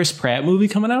see that Chris Pratt movie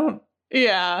coming out?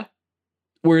 Yeah.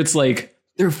 Where it's like,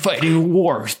 they're fighting a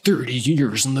war 30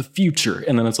 years in the future.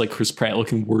 And then it's like Chris Pratt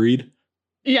looking worried.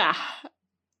 Yeah.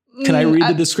 Can I read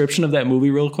the description of that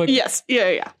movie real quick? Yes.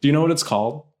 Yeah. Do you know what it's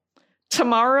called?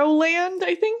 Tomorrowland,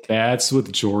 I think. That's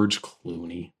with George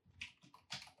Clooney.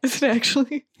 Is it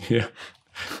actually? Yeah.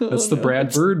 That's the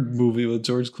Brad Bird movie with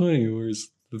George Clooney, where's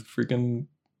the freaking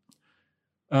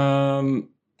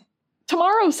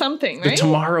Tomorrow something, right? The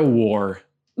Tomorrow War.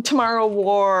 Tomorrow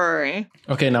War.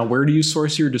 Okay, now where do you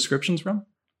source your descriptions from?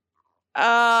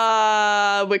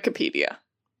 Wikipedia.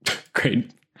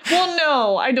 Great. Well,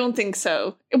 no, I don't think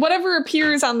so. Whatever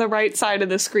appears on the right side of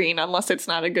the screen, unless it's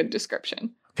not a good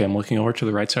description. Okay, I'm looking over to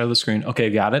the right side of the screen. Okay,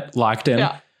 got it. Locked in.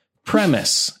 Yeah.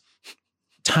 Premise.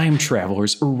 Time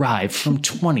travelers arrive from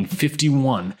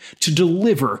 2051 to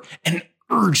deliver an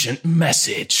urgent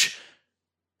message.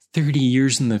 30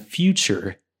 years in the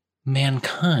future,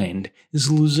 mankind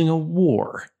is losing a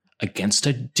war against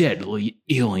a deadly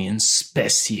alien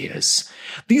species.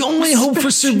 The only hope for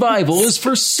survival is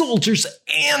for soldiers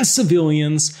and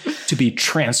civilians to be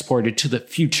transported to the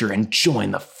future and join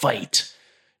the fight.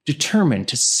 Determined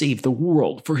to save the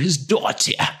world for his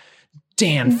daughter,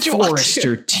 Dan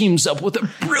Forrester teams up with a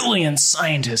brilliant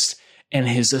scientist and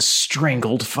his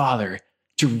strangled father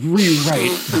to rewrite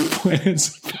the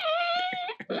planet's...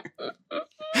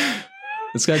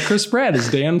 It's got Chris Pratt as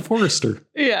Dan Forrester.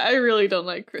 Yeah, I really don't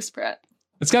like Chris Pratt.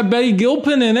 It's got Betty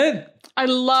Gilpin in it. I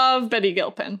love Betty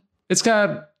Gilpin. It's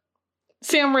got...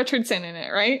 Sam Richardson in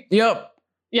it, right? Yep.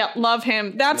 Yep, love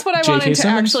him. That's what I wanted to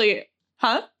actually...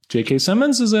 Huh? J.K.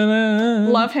 Simmons is in it.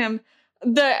 Love him.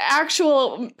 The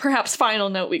actual, perhaps final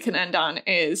note we can end on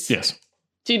is... Yes.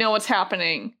 Do you know what's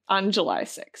happening on July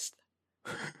 6th?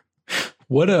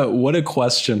 What a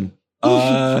question.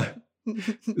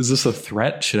 Is this a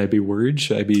threat? Should I be worried?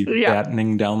 Should I be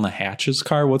battening down the hatches,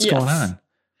 Car? What's going on?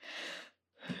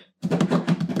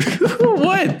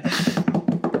 What?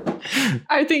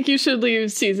 I think you should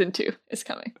leave. Season 2 is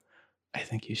coming. I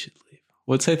think you should leave.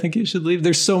 What's I think you should leave?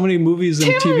 There's so many movies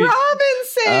and Tim TV.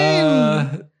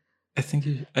 Robinson! I think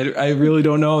I really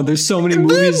don't know. There's so many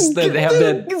movies that have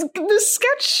that. The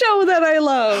sketch show that I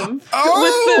love. Oh!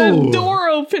 With the door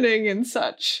opening and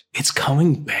such. It's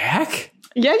coming back?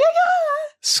 Yeah.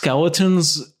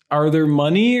 Skeletons are their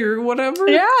money or whatever?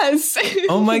 Yes.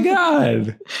 Oh my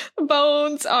God.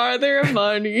 Bones are their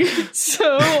money.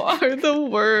 So are the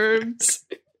worms.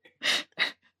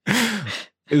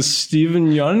 Is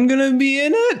Stephen Yeun going to be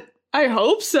in it? I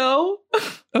hope so.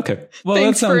 Okay. Well,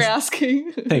 Thanks for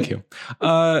asking. Thank you.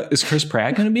 Is Chris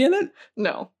Pratt going to be in it?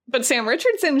 No. But Sam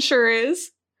Richardson sure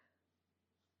is.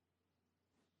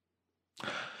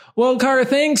 Well, Cara,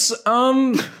 thanks.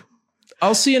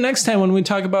 I'll see you next time when we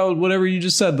talk about whatever you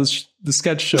just said, the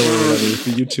sketch show or whatever,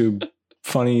 the YouTube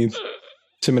funny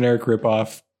Tim and Eric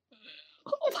ripoff.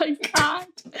 Oh my God.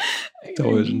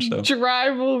 Television show.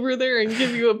 Drive over there and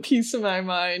give you a piece of my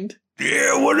mind.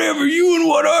 Yeah, whatever. You and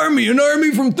what army? An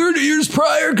army from 30 years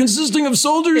prior consisting of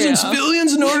soldiers and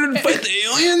civilians in order to fight the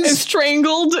aliens? And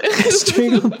strangled.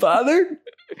 Strangled father?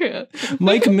 Yeah.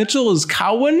 Mike Mitchell is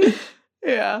Cowan?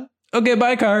 Yeah. Okay,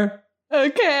 bye, Car.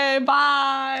 Okay,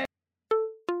 bye.